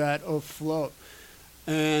keep that afloat.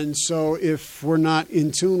 And so if we're not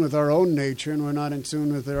in tune with our own nature and we're not in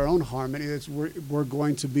tune with our own harmony, we're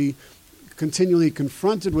going to be continually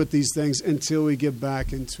confronted with these things until we get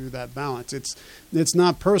back into that balance. It's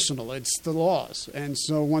not personal. It's the laws. And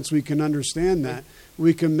so once we can understand that,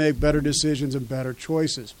 we can make better decisions and better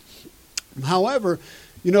choices. However,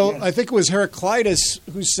 yes. I think it was Heraclitus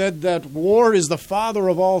who said that war is the father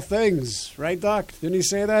of all things. Right, Doc? Didn't he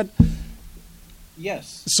say that?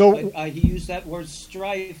 Yes. So he used that word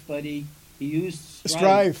strife, but he used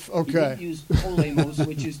strife. Okay. He didn't use polemos,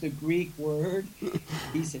 which is the Greek word.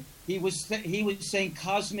 He was saying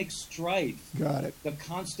cosmic strife. Got it. The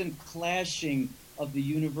constant clashing of the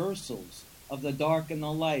universals, of the dark and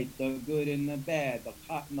the light, the good and the bad, the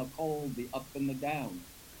hot and the cold, the up and the down.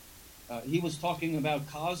 He was talking about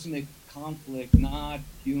cosmic conflict, not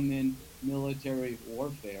human military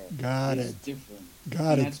warfare. Got it. It's different.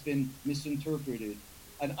 Got it. That's been misinterpreted.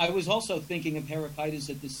 And I was also thinking of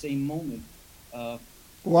Heraclitus at the same moment.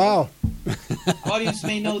 Wow. Audience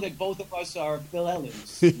may know that both of us are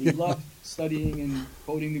Philhellenes. We love studying and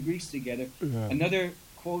quoting the Greeks together. Yeah. Another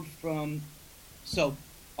quote so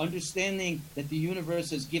understanding that the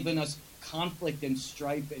universe has given us conflict and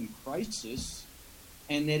strife and crisis,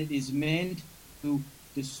 and that it is meant to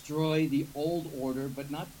destroy the old order,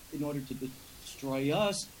 but not in order to destroy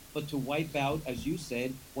us, but to wipe out, as you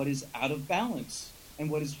said, what is out of balance and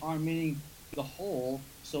what is harming the whole,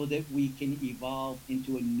 so that we can evolve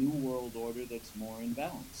into a new world order that's more in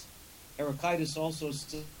balance. Heraclitus also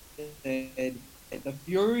said that the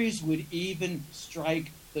Furies would even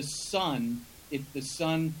strike the sun if the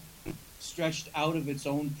sun stretched out of its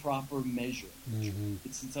own proper measure. Mm-hmm.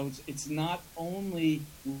 It's not only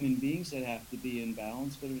human beings that have to be in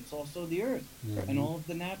balance, but it's also the earth and all of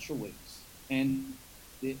the natural ways. And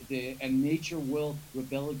and nature will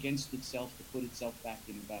rebel against itself to put itself back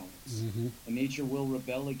in balance. Mm-hmm. And nature will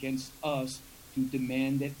rebel against us to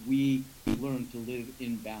demand that we learn to live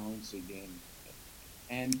in balance again.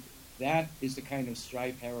 And that is the kind of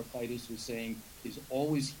strife Heraclitus was saying is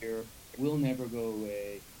always here, will never go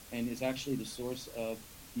away, and is actually the source of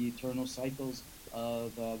the eternal cycles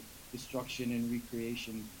of destruction and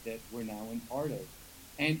recreation that we're now in part of.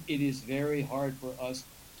 And it is very hard for us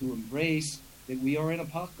to embrace that we are in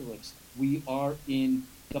apocalypse. We are in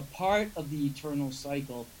the part of the eternal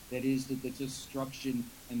cycle that is the destruction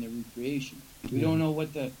and the recreation. We don't know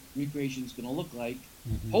what the recreation is going to look like.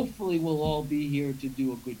 Mm-hmm. Hopefully we'll all be here to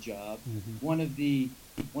do a good job. Mm-hmm.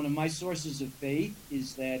 One of my sources of faith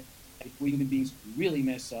is that if we human beings really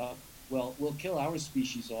mess up, well, we'll kill our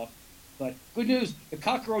species off. But good news, the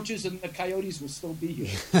cockroaches and the coyotes will still be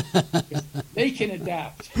here. They can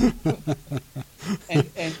adapt.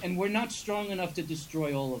 and we're not strong enough to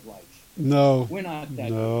destroy all of life. No. We're not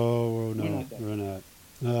that. No, we're not that. We're not.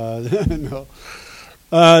 No.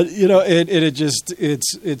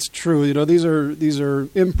 It's true. These are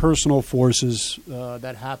impersonal forces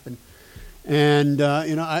that happen. And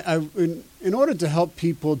in order to help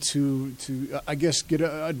people to I guess get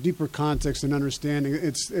a deeper context and understanding,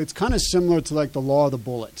 it's kind of similar to like the law of the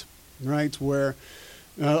bullet, right? Where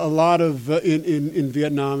a lot of in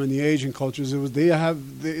Vietnam and the Asian cultures, they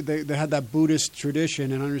had that Buddhist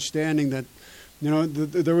tradition and understanding that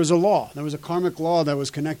there was a law, there was a karmic law that was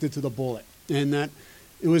connected to the bullet, and that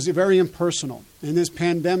it was very impersonal. And this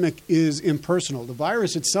pandemic is impersonal. The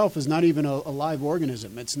virus itself is not even a live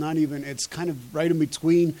organism. It's not even. It's kind of right in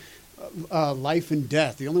between life and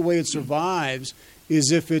death. The only way it survives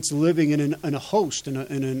is if it's living in a host, in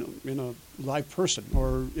a live person,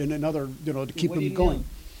 or in another, to keep them going.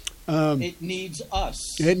 It needs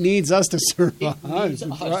us. It needs us to survive. It needs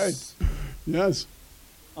us. Right. Yes.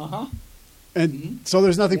 And so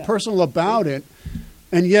there's nothing personal about it.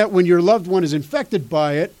 And yet, when your loved one is infected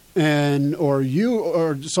by it, or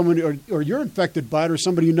you're infected by it, or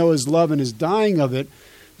somebody you know is loved and is dying of it,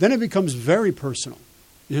 then it becomes very personal.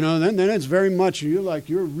 Then it's very much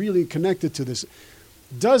you're really connected to this.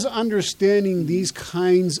 Does understanding these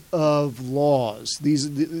kinds of laws,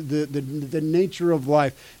 the nature of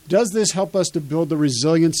life, does this help us to build the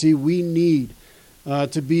resiliency we need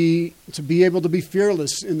to be able to be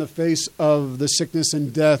fearless in the face of the sickness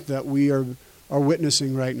and death that we are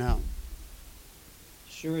witnessing right now?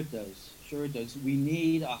 Sure it does. Sure it does. We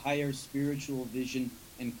need a higher spiritual vision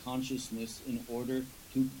and consciousness in order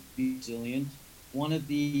to be resilient. One of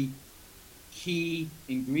the key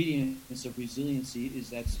ingredients of resiliency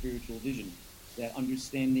is that spiritual vision, that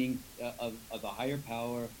understanding of a higher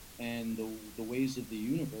power and the ways of the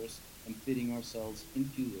universe and fitting ourselves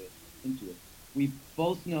into it. We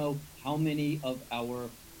both know how many of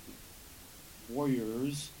our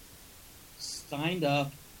warriors signed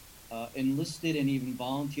up, enlisted, and even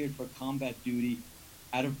volunteered for combat duty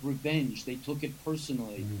out of revenge. They took it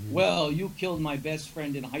personally. Mm-hmm. Well, you killed my best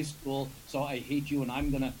friend in high school, so I hate you, and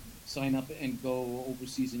I'm going to sign up and go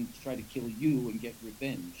overseas and try to kill you and get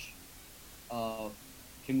revenge.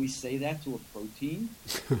 Can we say that to a protein?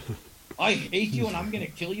 I hate you, and I'm going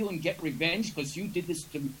to kill you and get revenge because you did this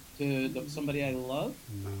to somebody I love?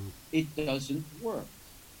 No. It doesn't work.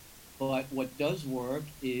 But what does work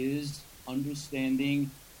is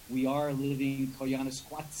understanding we are living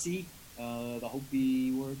Koyaanisqatsi, the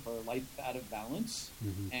Hopi word for life out of balance,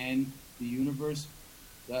 mm-hmm. and the universe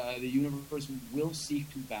will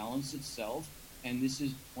seek to balance itself, and this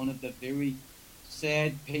is one of the very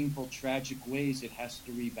sad, painful, tragic ways it has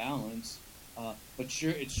to rebalance. But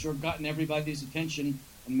it's sure gotten everybody's attention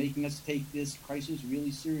and making us take this crisis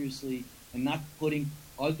really seriously and not putting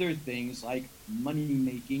other things like money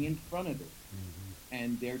making in front of it. Mm-hmm.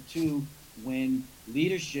 And there too, when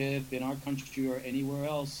leadership in our country or anywhere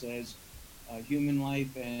else says human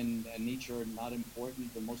life and nature are not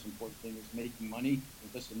important, the most important thing is making money.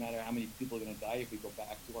 It doesn't matter how many people are going to die if we go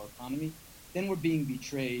back to our economy. Then we're being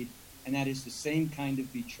betrayed, and that is the same kind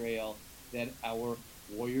of betrayal that our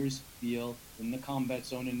warriors feel in the combat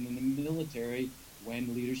zone and in the military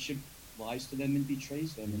when leadership lies to them and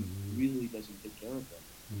betrays them and really doesn't take care of them.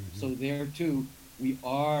 Mm-hmm. So there too, we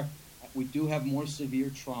do have more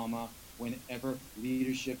severe trauma whenever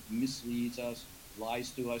leadership misleads us,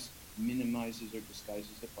 lies to us, minimizes or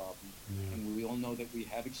disguises the problem. Yeah. And we all know that we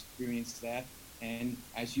have experienced that. And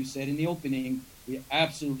as you said in the opening, we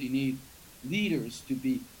absolutely need leaders to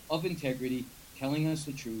be of integrity, telling us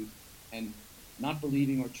the truth, and not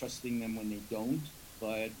believing or trusting them when they don't,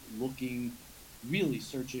 but really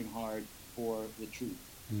searching hard for the truth,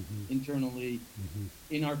 mm-hmm. internally, mm-hmm.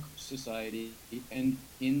 in our society, and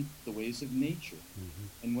in the ways of nature.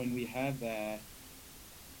 Mm-hmm. And when we have that,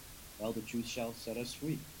 well, the truth shall set us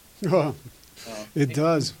free. It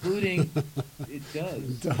does. Including, it does.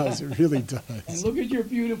 It does. It really does. And look at your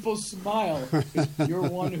beautiful smile. You're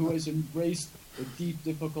one who has embraced the deep,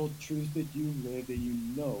 difficult truth that you live, and you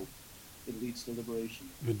know it leads to liberation.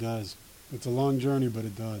 It does. It's a long journey, but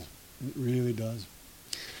it does. It really does.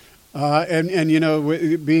 And you know,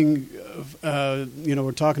 being,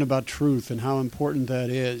 we're talking about truth and how important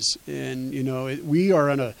that is. And, you know, we are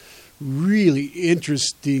in a really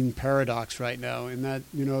interesting paradox right now in that,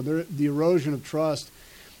 you know, the erosion of trust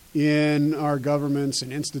in our governments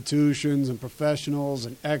and institutions and professionals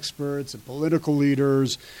and experts and political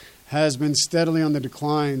leaders has been steadily on the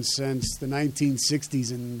decline since the 1960s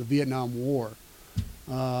and the Vietnam War.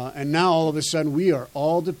 And now all of a sudden we are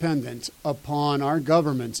all dependent upon our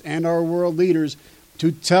governments and our world leaders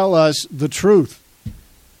to tell us the truth.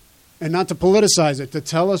 And not to politicize it, to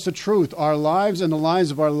tell us the truth. Our lives and the lives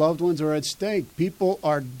of our loved ones are at stake. People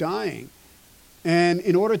are dying. And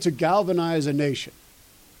in order to galvanize a nation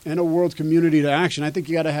and a world community to action, I think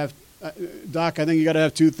you got to have, Doc, I think you got to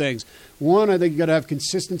have two things. One, I think you got to have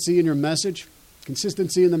consistency in your message,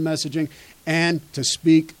 consistency in the messaging, and to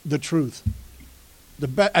speak the truth.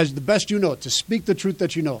 As the best you know, to speak the truth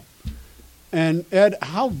that you know. And Ed,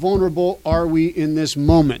 how vulnerable are we in this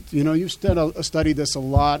moment? You know, you've studied this a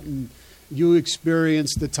lot, and you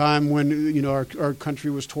experienced the time when, you know, our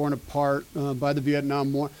country was torn apart by the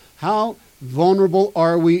Vietnam War. How vulnerable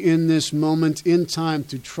are we in this moment in time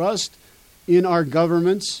to trust in our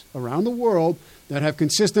governments around the world that have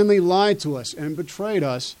consistently lied to us and betrayed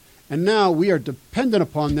us, and now we are dependent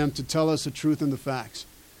upon them to tell us the truth and the facts?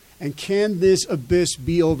 And can this abyss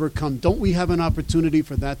be overcome? Don't we have an opportunity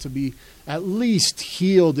for that to be at least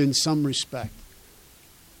healed in some respect?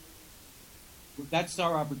 That's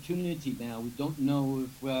our opportunity now. We don't know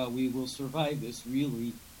if we will survive this,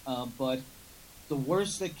 really. But the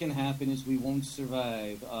worst that can happen is we won't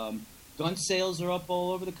survive. Gun sales are up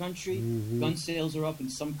all over the country. Mm-hmm. Gun sales are up in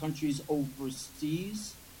some countries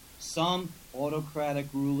overseas. Some autocratic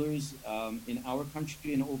rulers in our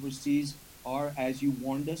country and overseas are, as you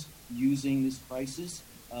warned us, using this crisis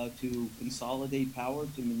to consolidate power,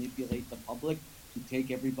 to manipulate the public, to take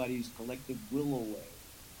everybody's collective will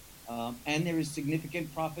away. And there is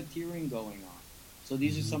significant profiteering going on. So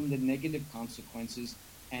these are some of the negative consequences.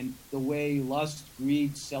 And the way lust,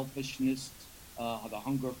 greed, selfishness The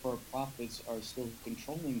hunger for profits are still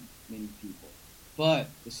controlling many people. But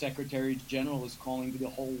the Secretary General is calling the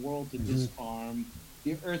whole world to disarm.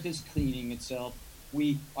 The earth is cleaning itself.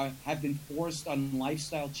 We have been forced on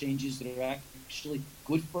lifestyle changes that are actually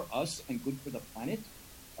good for us and good for the planet.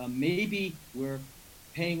 Maybe we're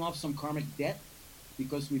paying off some karmic debt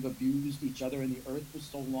because we've abused each other and the earth for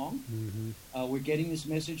so long. We're getting this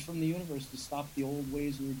message from the universe to stop the old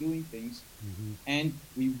ways we were doing things. And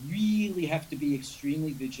we really have to be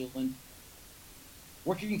extremely vigilant,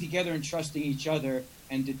 working together and trusting each other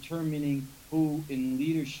and determining who in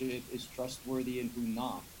leadership is trustworthy and who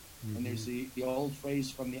not. And there's the old phrase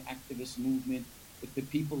from the activist movement, if the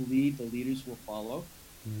people lead, the leaders will follow.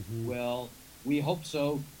 Well, we hope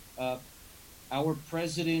so. Our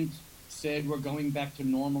president said we're going back to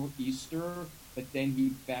normal Easter, but then he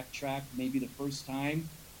backtracked maybe the first time.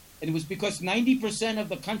 And it was because 90% of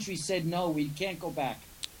the country said, no, we can't go back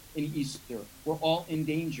in Easter. We're all in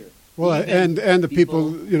danger. Well, and the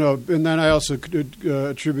people, you know, and then I also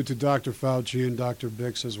attribute to Dr. Fauci and Dr.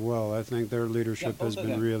 Bix as well. I think their leadership has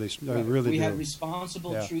been really, really. We have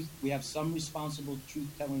responsible truth. We have some responsible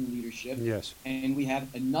truth-telling leadership. Yes. And we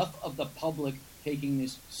have enough of the public taking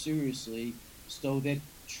this seriously so that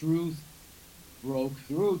truth broke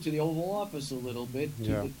through to the Oval Office a little bit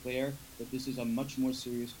to declare that this is a much more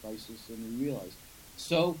serious crisis than we realize.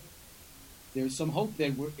 So there's some hope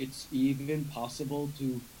that it's even possible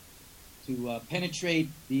to penetrate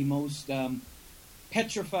the most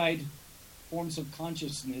petrified forms of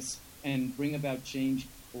consciousness and bring about change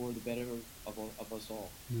for the better of us all.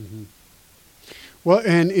 Well,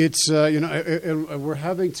 and it's and we're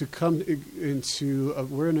having to come into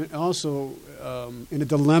we're also in a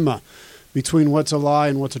dilemma between what's a lie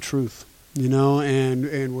and what's a truth, you know,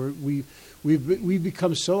 and we've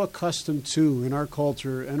become so accustomed to in our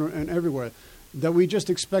culture and everywhere that we just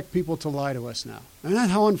expect people to lie to us now. And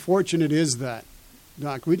how unfortunate is that,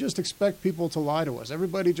 Doc? We just expect people to lie to us.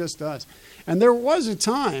 Everybody just does. And there was a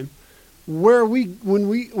time where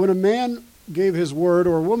when a man gave his word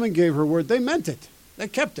or a woman gave her word, they meant it. They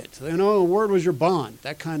kept it. You know, a word was your bond,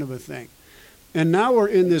 that kind of a thing. And now we're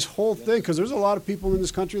in this whole thing because there's a lot of people in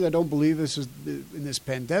this country that don't believe this is in this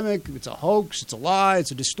pandemic. It's a hoax. It's a lie.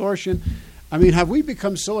 It's a distortion. I mean, have we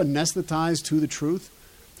become so anesthetized to the truth?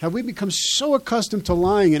 Have we become so accustomed to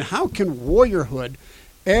lying? And how can warriorhood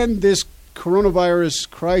and this coronavirus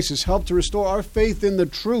crisis help to restore our faith in the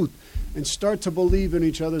truth and start to believe in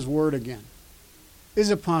each other's word again? Is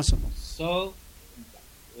it possible? So,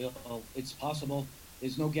 it's possible.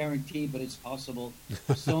 There's no guarantee, but it's possible.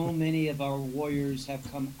 So many of our warriors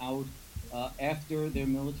have come out after their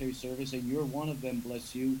military service, and you're one of them,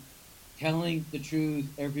 bless you, telling the truth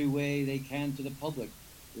every way they can to the public.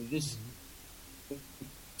 This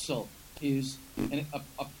is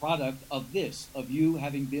a product of this, of you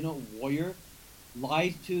having been a warrior,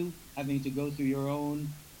 lied to, having to go through your own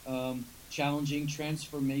challenging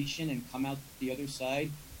transformation and come out the other side,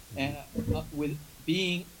 and with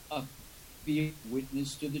being a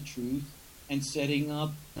witness to the truth and setting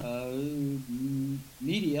up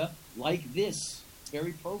media like this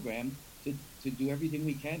very program to do everything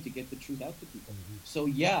we can to get the truth out to people. So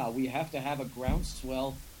yeah, we have to have a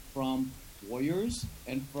groundswell from warriors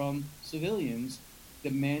and from civilians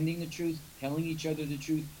demanding the truth, telling each other the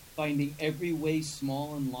truth, finding every way,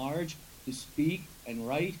 small and large, to speak and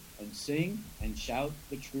write and sing and shout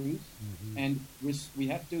the truth. And we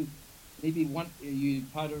have to maybe you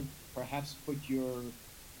perhaps put your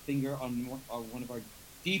finger on one of our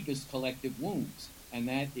deepest collective wounds, and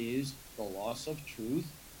that is the loss of truth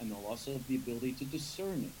and the loss of the ability to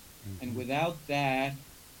discern it. And without that,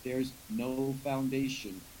 there's no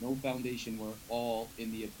foundation. No foundation. We're all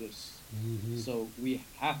in the abyss. So we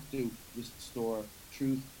have to restore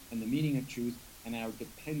truth and the meaning of truth and our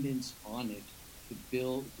dependence on it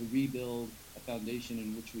to rebuild a foundation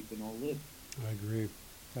in which we can all live. I agree.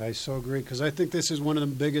 I so agree, because I think this is one of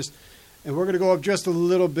the biggest, and we're going to go up just a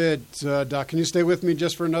little bit. Doc, can you stay with me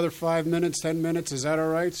just for another 5 minutes, 10 minutes? Is that all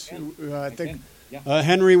right? I think,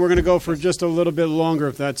 Henry, we're going to go for just a little bit longer,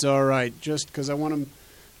 if that's all right, just because I want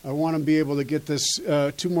to be able to get this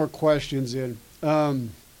 2 more questions in,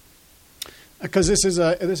 because this is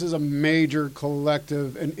a major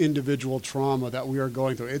collective and individual trauma that we are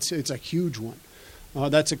going through. It's a huge one.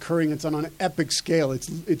 That's occurring. It's on an epic scale.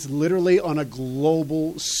 It's literally on a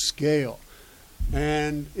global scale.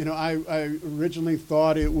 And, you know, I originally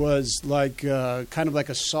thought it was like kind of like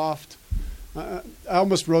a soft, I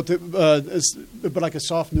almost wrote it, but like a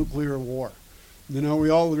soft nuclear war. You know, we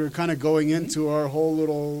all were kind of going into our whole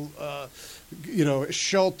little,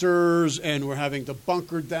 shelters, and we're having to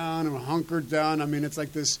bunker down and hunker down. I mean, it's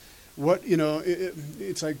like this What,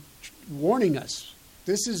 it's like warning us.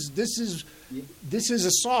 This is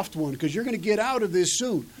a soft one because you're going to get out of this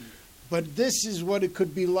soon. But this is what it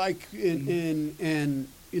could be like and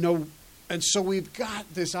so we've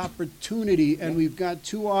got this opportunity, and we've got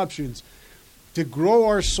two options: to grow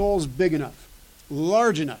our souls big enough,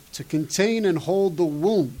 large enough to contain and hold the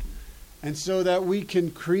wound, and so that we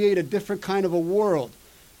can create a different kind of a world,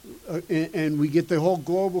 and we get the whole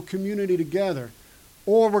global community together.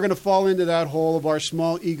 Or we're going to fall into that hole of our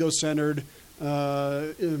small ego-centered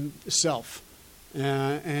self.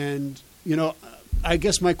 I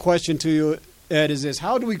guess my question to you, Ed, is this: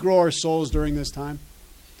 how do we grow our souls during this time?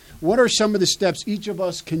 What are some of the steps each of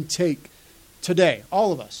us can take today,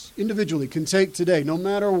 all of us individually can take today, no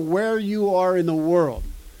matter where you are in the world,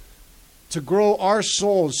 to grow our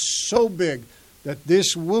souls so big that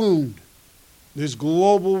this wound, this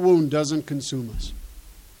global wound, doesn't consume us?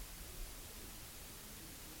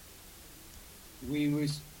 We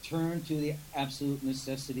return to the absolute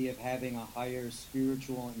necessity of having a higher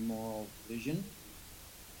spiritual and moral vision.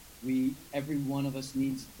 Every one of us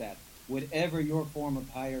needs that. Whatever your form of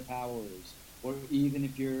higher power is, or even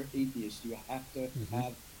if you're atheist, you have to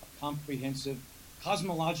have a comprehensive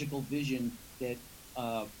cosmological vision that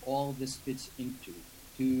all this fits into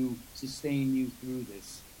to sustain you through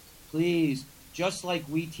this. Please, just like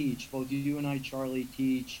we teach, both you and I, Charlie,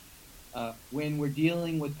 teach, when we're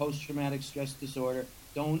dealing with post-traumatic stress disorder,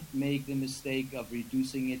 don't make the mistake of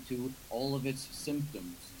reducing it to all of its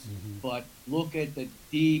symptoms, but look at the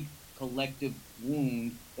deep collective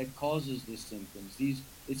wound that causes the symptoms.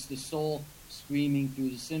 It's the soul screaming through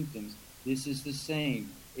the symptoms. This is the same.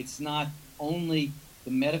 It's not only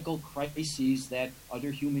the medical crises that other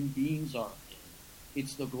human beings are in.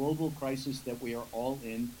 It's the global crisis that we are all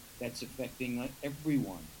in that's affecting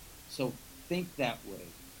everyone. So think that way.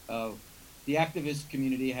 The activist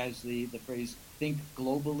community has the phrase, think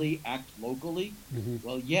globally, act locally.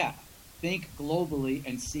 Well, yeah, think globally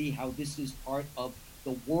and see how this is part of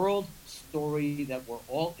the world story that we're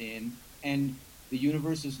all in, and the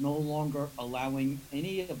universe is no longer allowing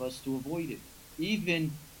any of us to avoid it.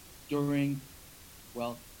 Even during,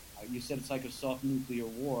 well, you said it's like a soft nuclear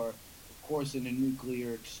war. Of course, in a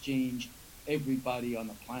nuclear exchange, everybody on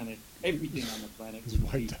the planet, everything on the planet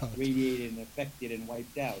would be radiated and affected and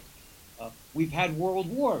wiped out. We've had world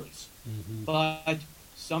wars, but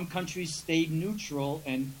some countries stayed neutral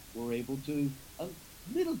and were able to a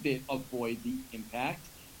little bit avoid the impact.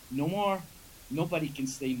 Nobody can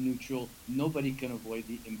stay neutral. Nobody can avoid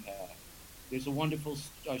the impact. There's a wonderful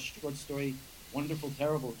short story,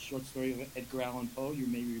 terrible short story of Edgar Allan Poe. You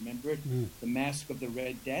may remember it, The Mask of the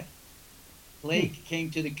Red Death. Plague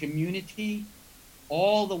came to the community.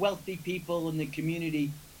 All the wealthy people in the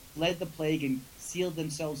community fled the plague and sealed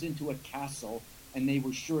themselves into a castle, and they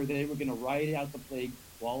were sure they were going to ride out the plague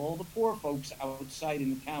while all the poor folks outside in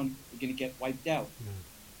the town were going to get wiped out.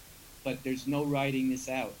 But there's no riding this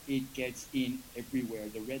out. It gets in everywhere.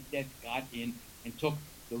 The Red Death got in and took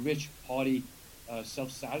the rich, haughty,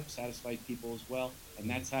 self-satisfied people as well, and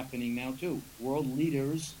that's happening now too. World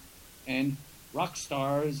leaders and rock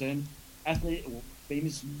stars and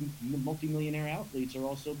famous multimillionaire athletes are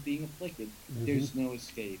also being afflicted. There's no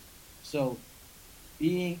escape. So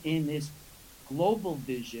being in this global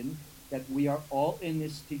vision that we are all in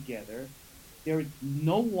this together,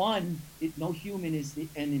 no human is the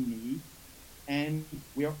enemy, and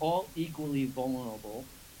we are all equally vulnerable,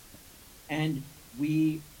 and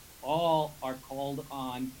we all are called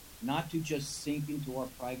on not to just sink into our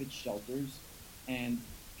private shelters and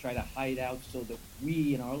try to hide out so that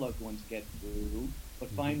we and our loved ones get through, but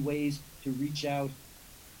find ways to reach out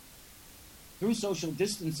through social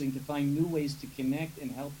distancing to find new ways to connect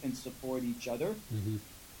and help and support each other.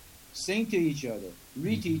 Sing to each other,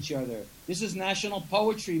 read to each other. This is National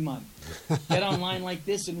Poetry Month. Get online like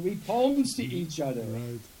this and read poems to each other.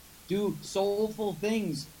 Do soulful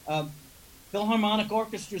things. Philharmonic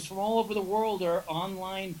orchestras from all over the world are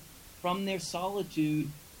online from their solitude,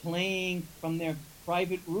 playing from their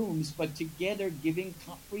private rooms, but together giving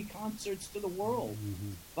free concerts to the world.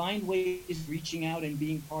 Find ways of reaching out and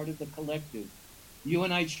being part of the collective. You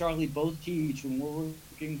and I, Charlie, both teach when we're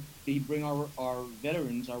working to bring our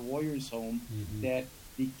veterans, our warriors home, that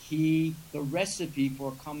the recipe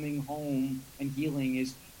for coming home and healing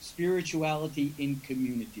is spirituality in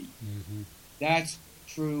community. That's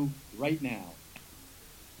true right now.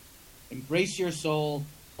 Embrace your soul,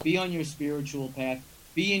 be on your spiritual path,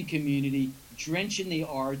 be in community, drench in the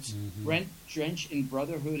arts, drench in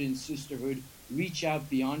brotherhood and sisterhood, reach out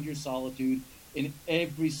beyond your solitude in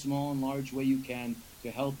every small and large way you can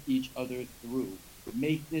to help each other through.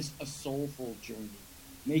 Make this a soulful journey.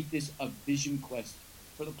 make this a vision quest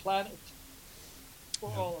for the planet,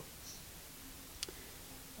 for all of us.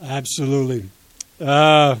 Absolutely.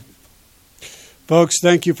 Folks,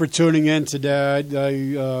 thank you for tuning in today.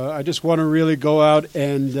 I just want to really go out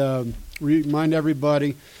and remind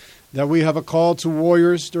everybody that we have a call to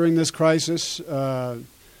warriors during this crisis.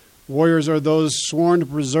 Warriors are those sworn to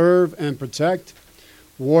preserve and protect.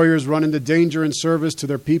 Warriors run into danger and service to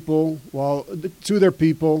their people while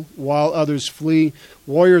others flee.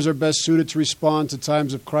 Warriors are best suited to respond to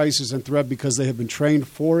times of crisis and threat because they have been trained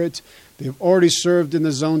for it. They have already served in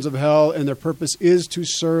the zones of hell, and their purpose is to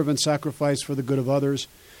serve and sacrifice for the good of others.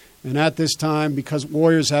 And at this time, because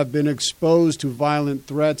warriors have been exposed to violent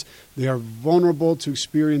threats, they are vulnerable to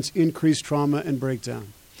experience increased trauma and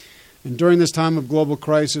breakdown. And during this time of global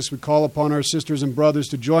crisis, we call upon our sisters and brothers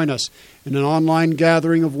to join us in an online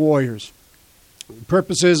gathering of warriors. The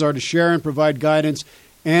purposes are to share and provide guidance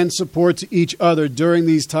and support to each other during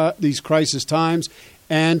these crisis times,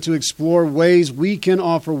 and to explore ways we can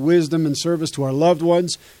offer wisdom and service to our loved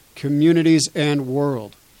ones, communities, and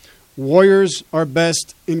world. Warriors are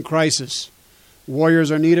best in crisis.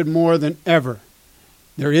 Warriors are needed more than ever.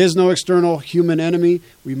 There is no external human enemy.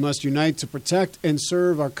 We must unite to protect and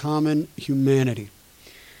serve our common humanity.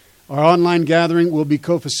 Our online gathering will be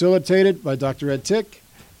co-facilitated by Dr. Ed Tick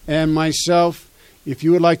and myself. If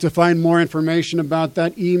you would like to find more information about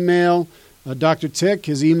that, email Dr. Tick.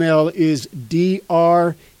 His email is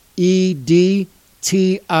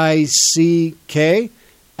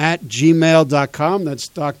dredtick@gmail.com. That's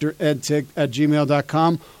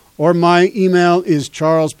dredtick@gmail.com. Or my email is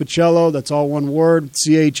Charles Pacello. That's all one word.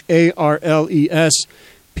 CHARLES.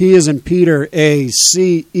 P as in Peter,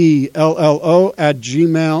 ACELLO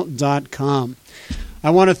 @gmail.com. I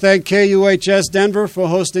want to thank KUHS Denver for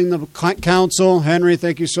hosting the council. Henry,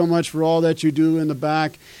 thank you so much for all that you do in the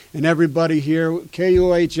back. And everybody here,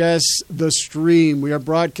 KUHS The Stream. We are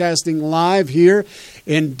broadcasting live here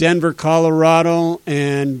in Denver, Colorado,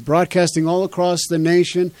 and broadcasting all across the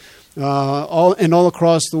nation. All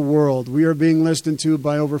across the world. We are being listened to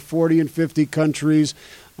by over 40 and 50 countries,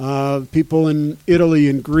 people in Italy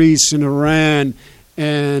and Greece and Iran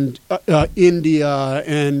and India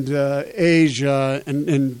and Asia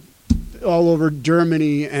and all over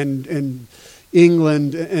Germany and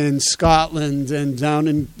England and Scotland and down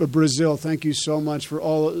in Brazil. Thank you so much for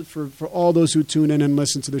all those who tune in and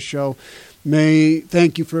listen to the show.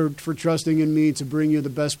 Thank you for trusting in me to bring you the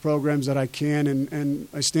best programs that I can, and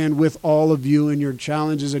I stand with all of you in your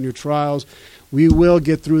challenges and your trials. We will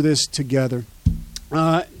get through this together.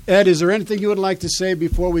 Ed, is there anything you would like to say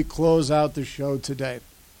before we close out the show today?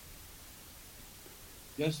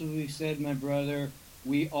 Just as we said, my brother,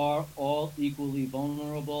 we are all equally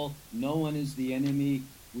vulnerable. No one is the enemy.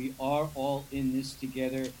 We are all in this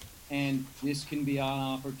together, and this can be an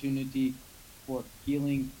opportunity for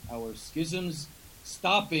healing our schisms,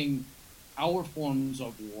 stopping our forms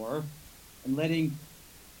of war, and letting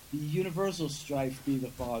the universal strife be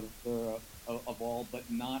the father of all, but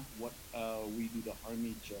not what we do to harm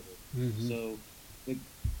each other. Mm-hmm. So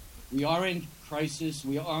we are in crisis,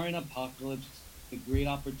 we are in apocalypse. The great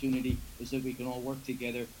opportunity is that we can all work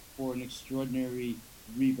together for an extraordinary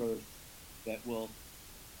rebirth that will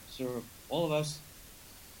serve all of us,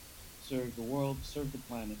 serve the world, serve the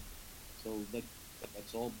planet. So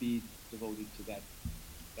let's all be devoted to that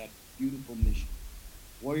beautiful mission.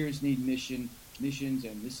 Warriors need missions,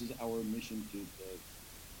 and this is our mission today.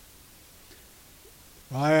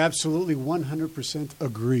 I absolutely 100%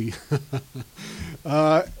 agree.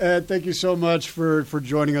 Ed, thank you so much for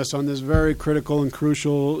joining us on this very critical and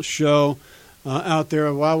crucial show out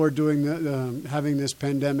there while we're doing having this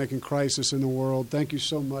pandemic and crisis in the world. Thank you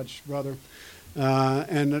so much, brother.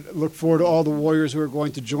 And look forward to all the warriors who are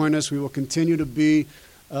going to join us. We will continue to be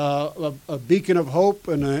a beacon of hope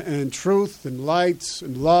and truth and light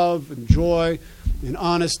and love and joy and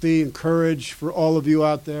honesty and courage for all of you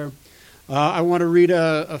out there. I want to read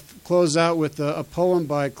close out with a poem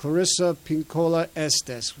by Clarissa Pinkola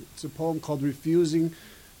Estes. It's a poem called Refuse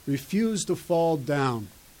to Fall Down.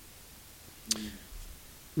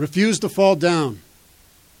 Refuse to fall down.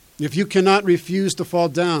 If you cannot refuse to fall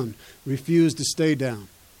down, refuse to stay down.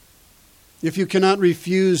 If you cannot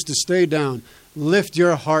refuse to stay down, lift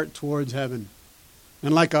your heart towards heaven,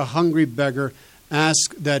 and like a hungry beggar,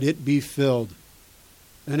 ask that it be filled,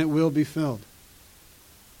 and it will be filled.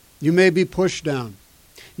 You may be pushed down.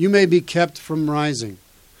 You may be kept from rising,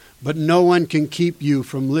 but no one can keep you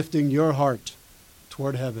from lifting your heart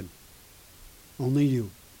toward heaven. Only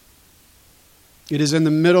you. It is in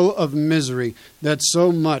the middle of misery that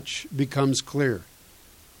so much becomes clear.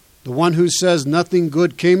 The one who says nothing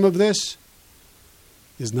good came of this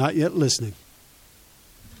is not yet listening.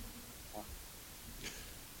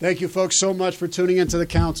 Thank you, folks, so much for tuning into the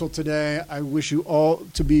council today. I wish you all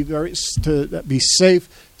to be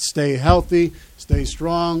safe, stay healthy, stay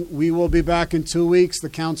strong. We will be back in 2 weeks. The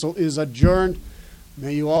council is adjourned.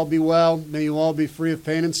 May you all be well. May you all be free of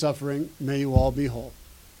pain and suffering. May you all be whole.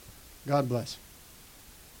 God bless.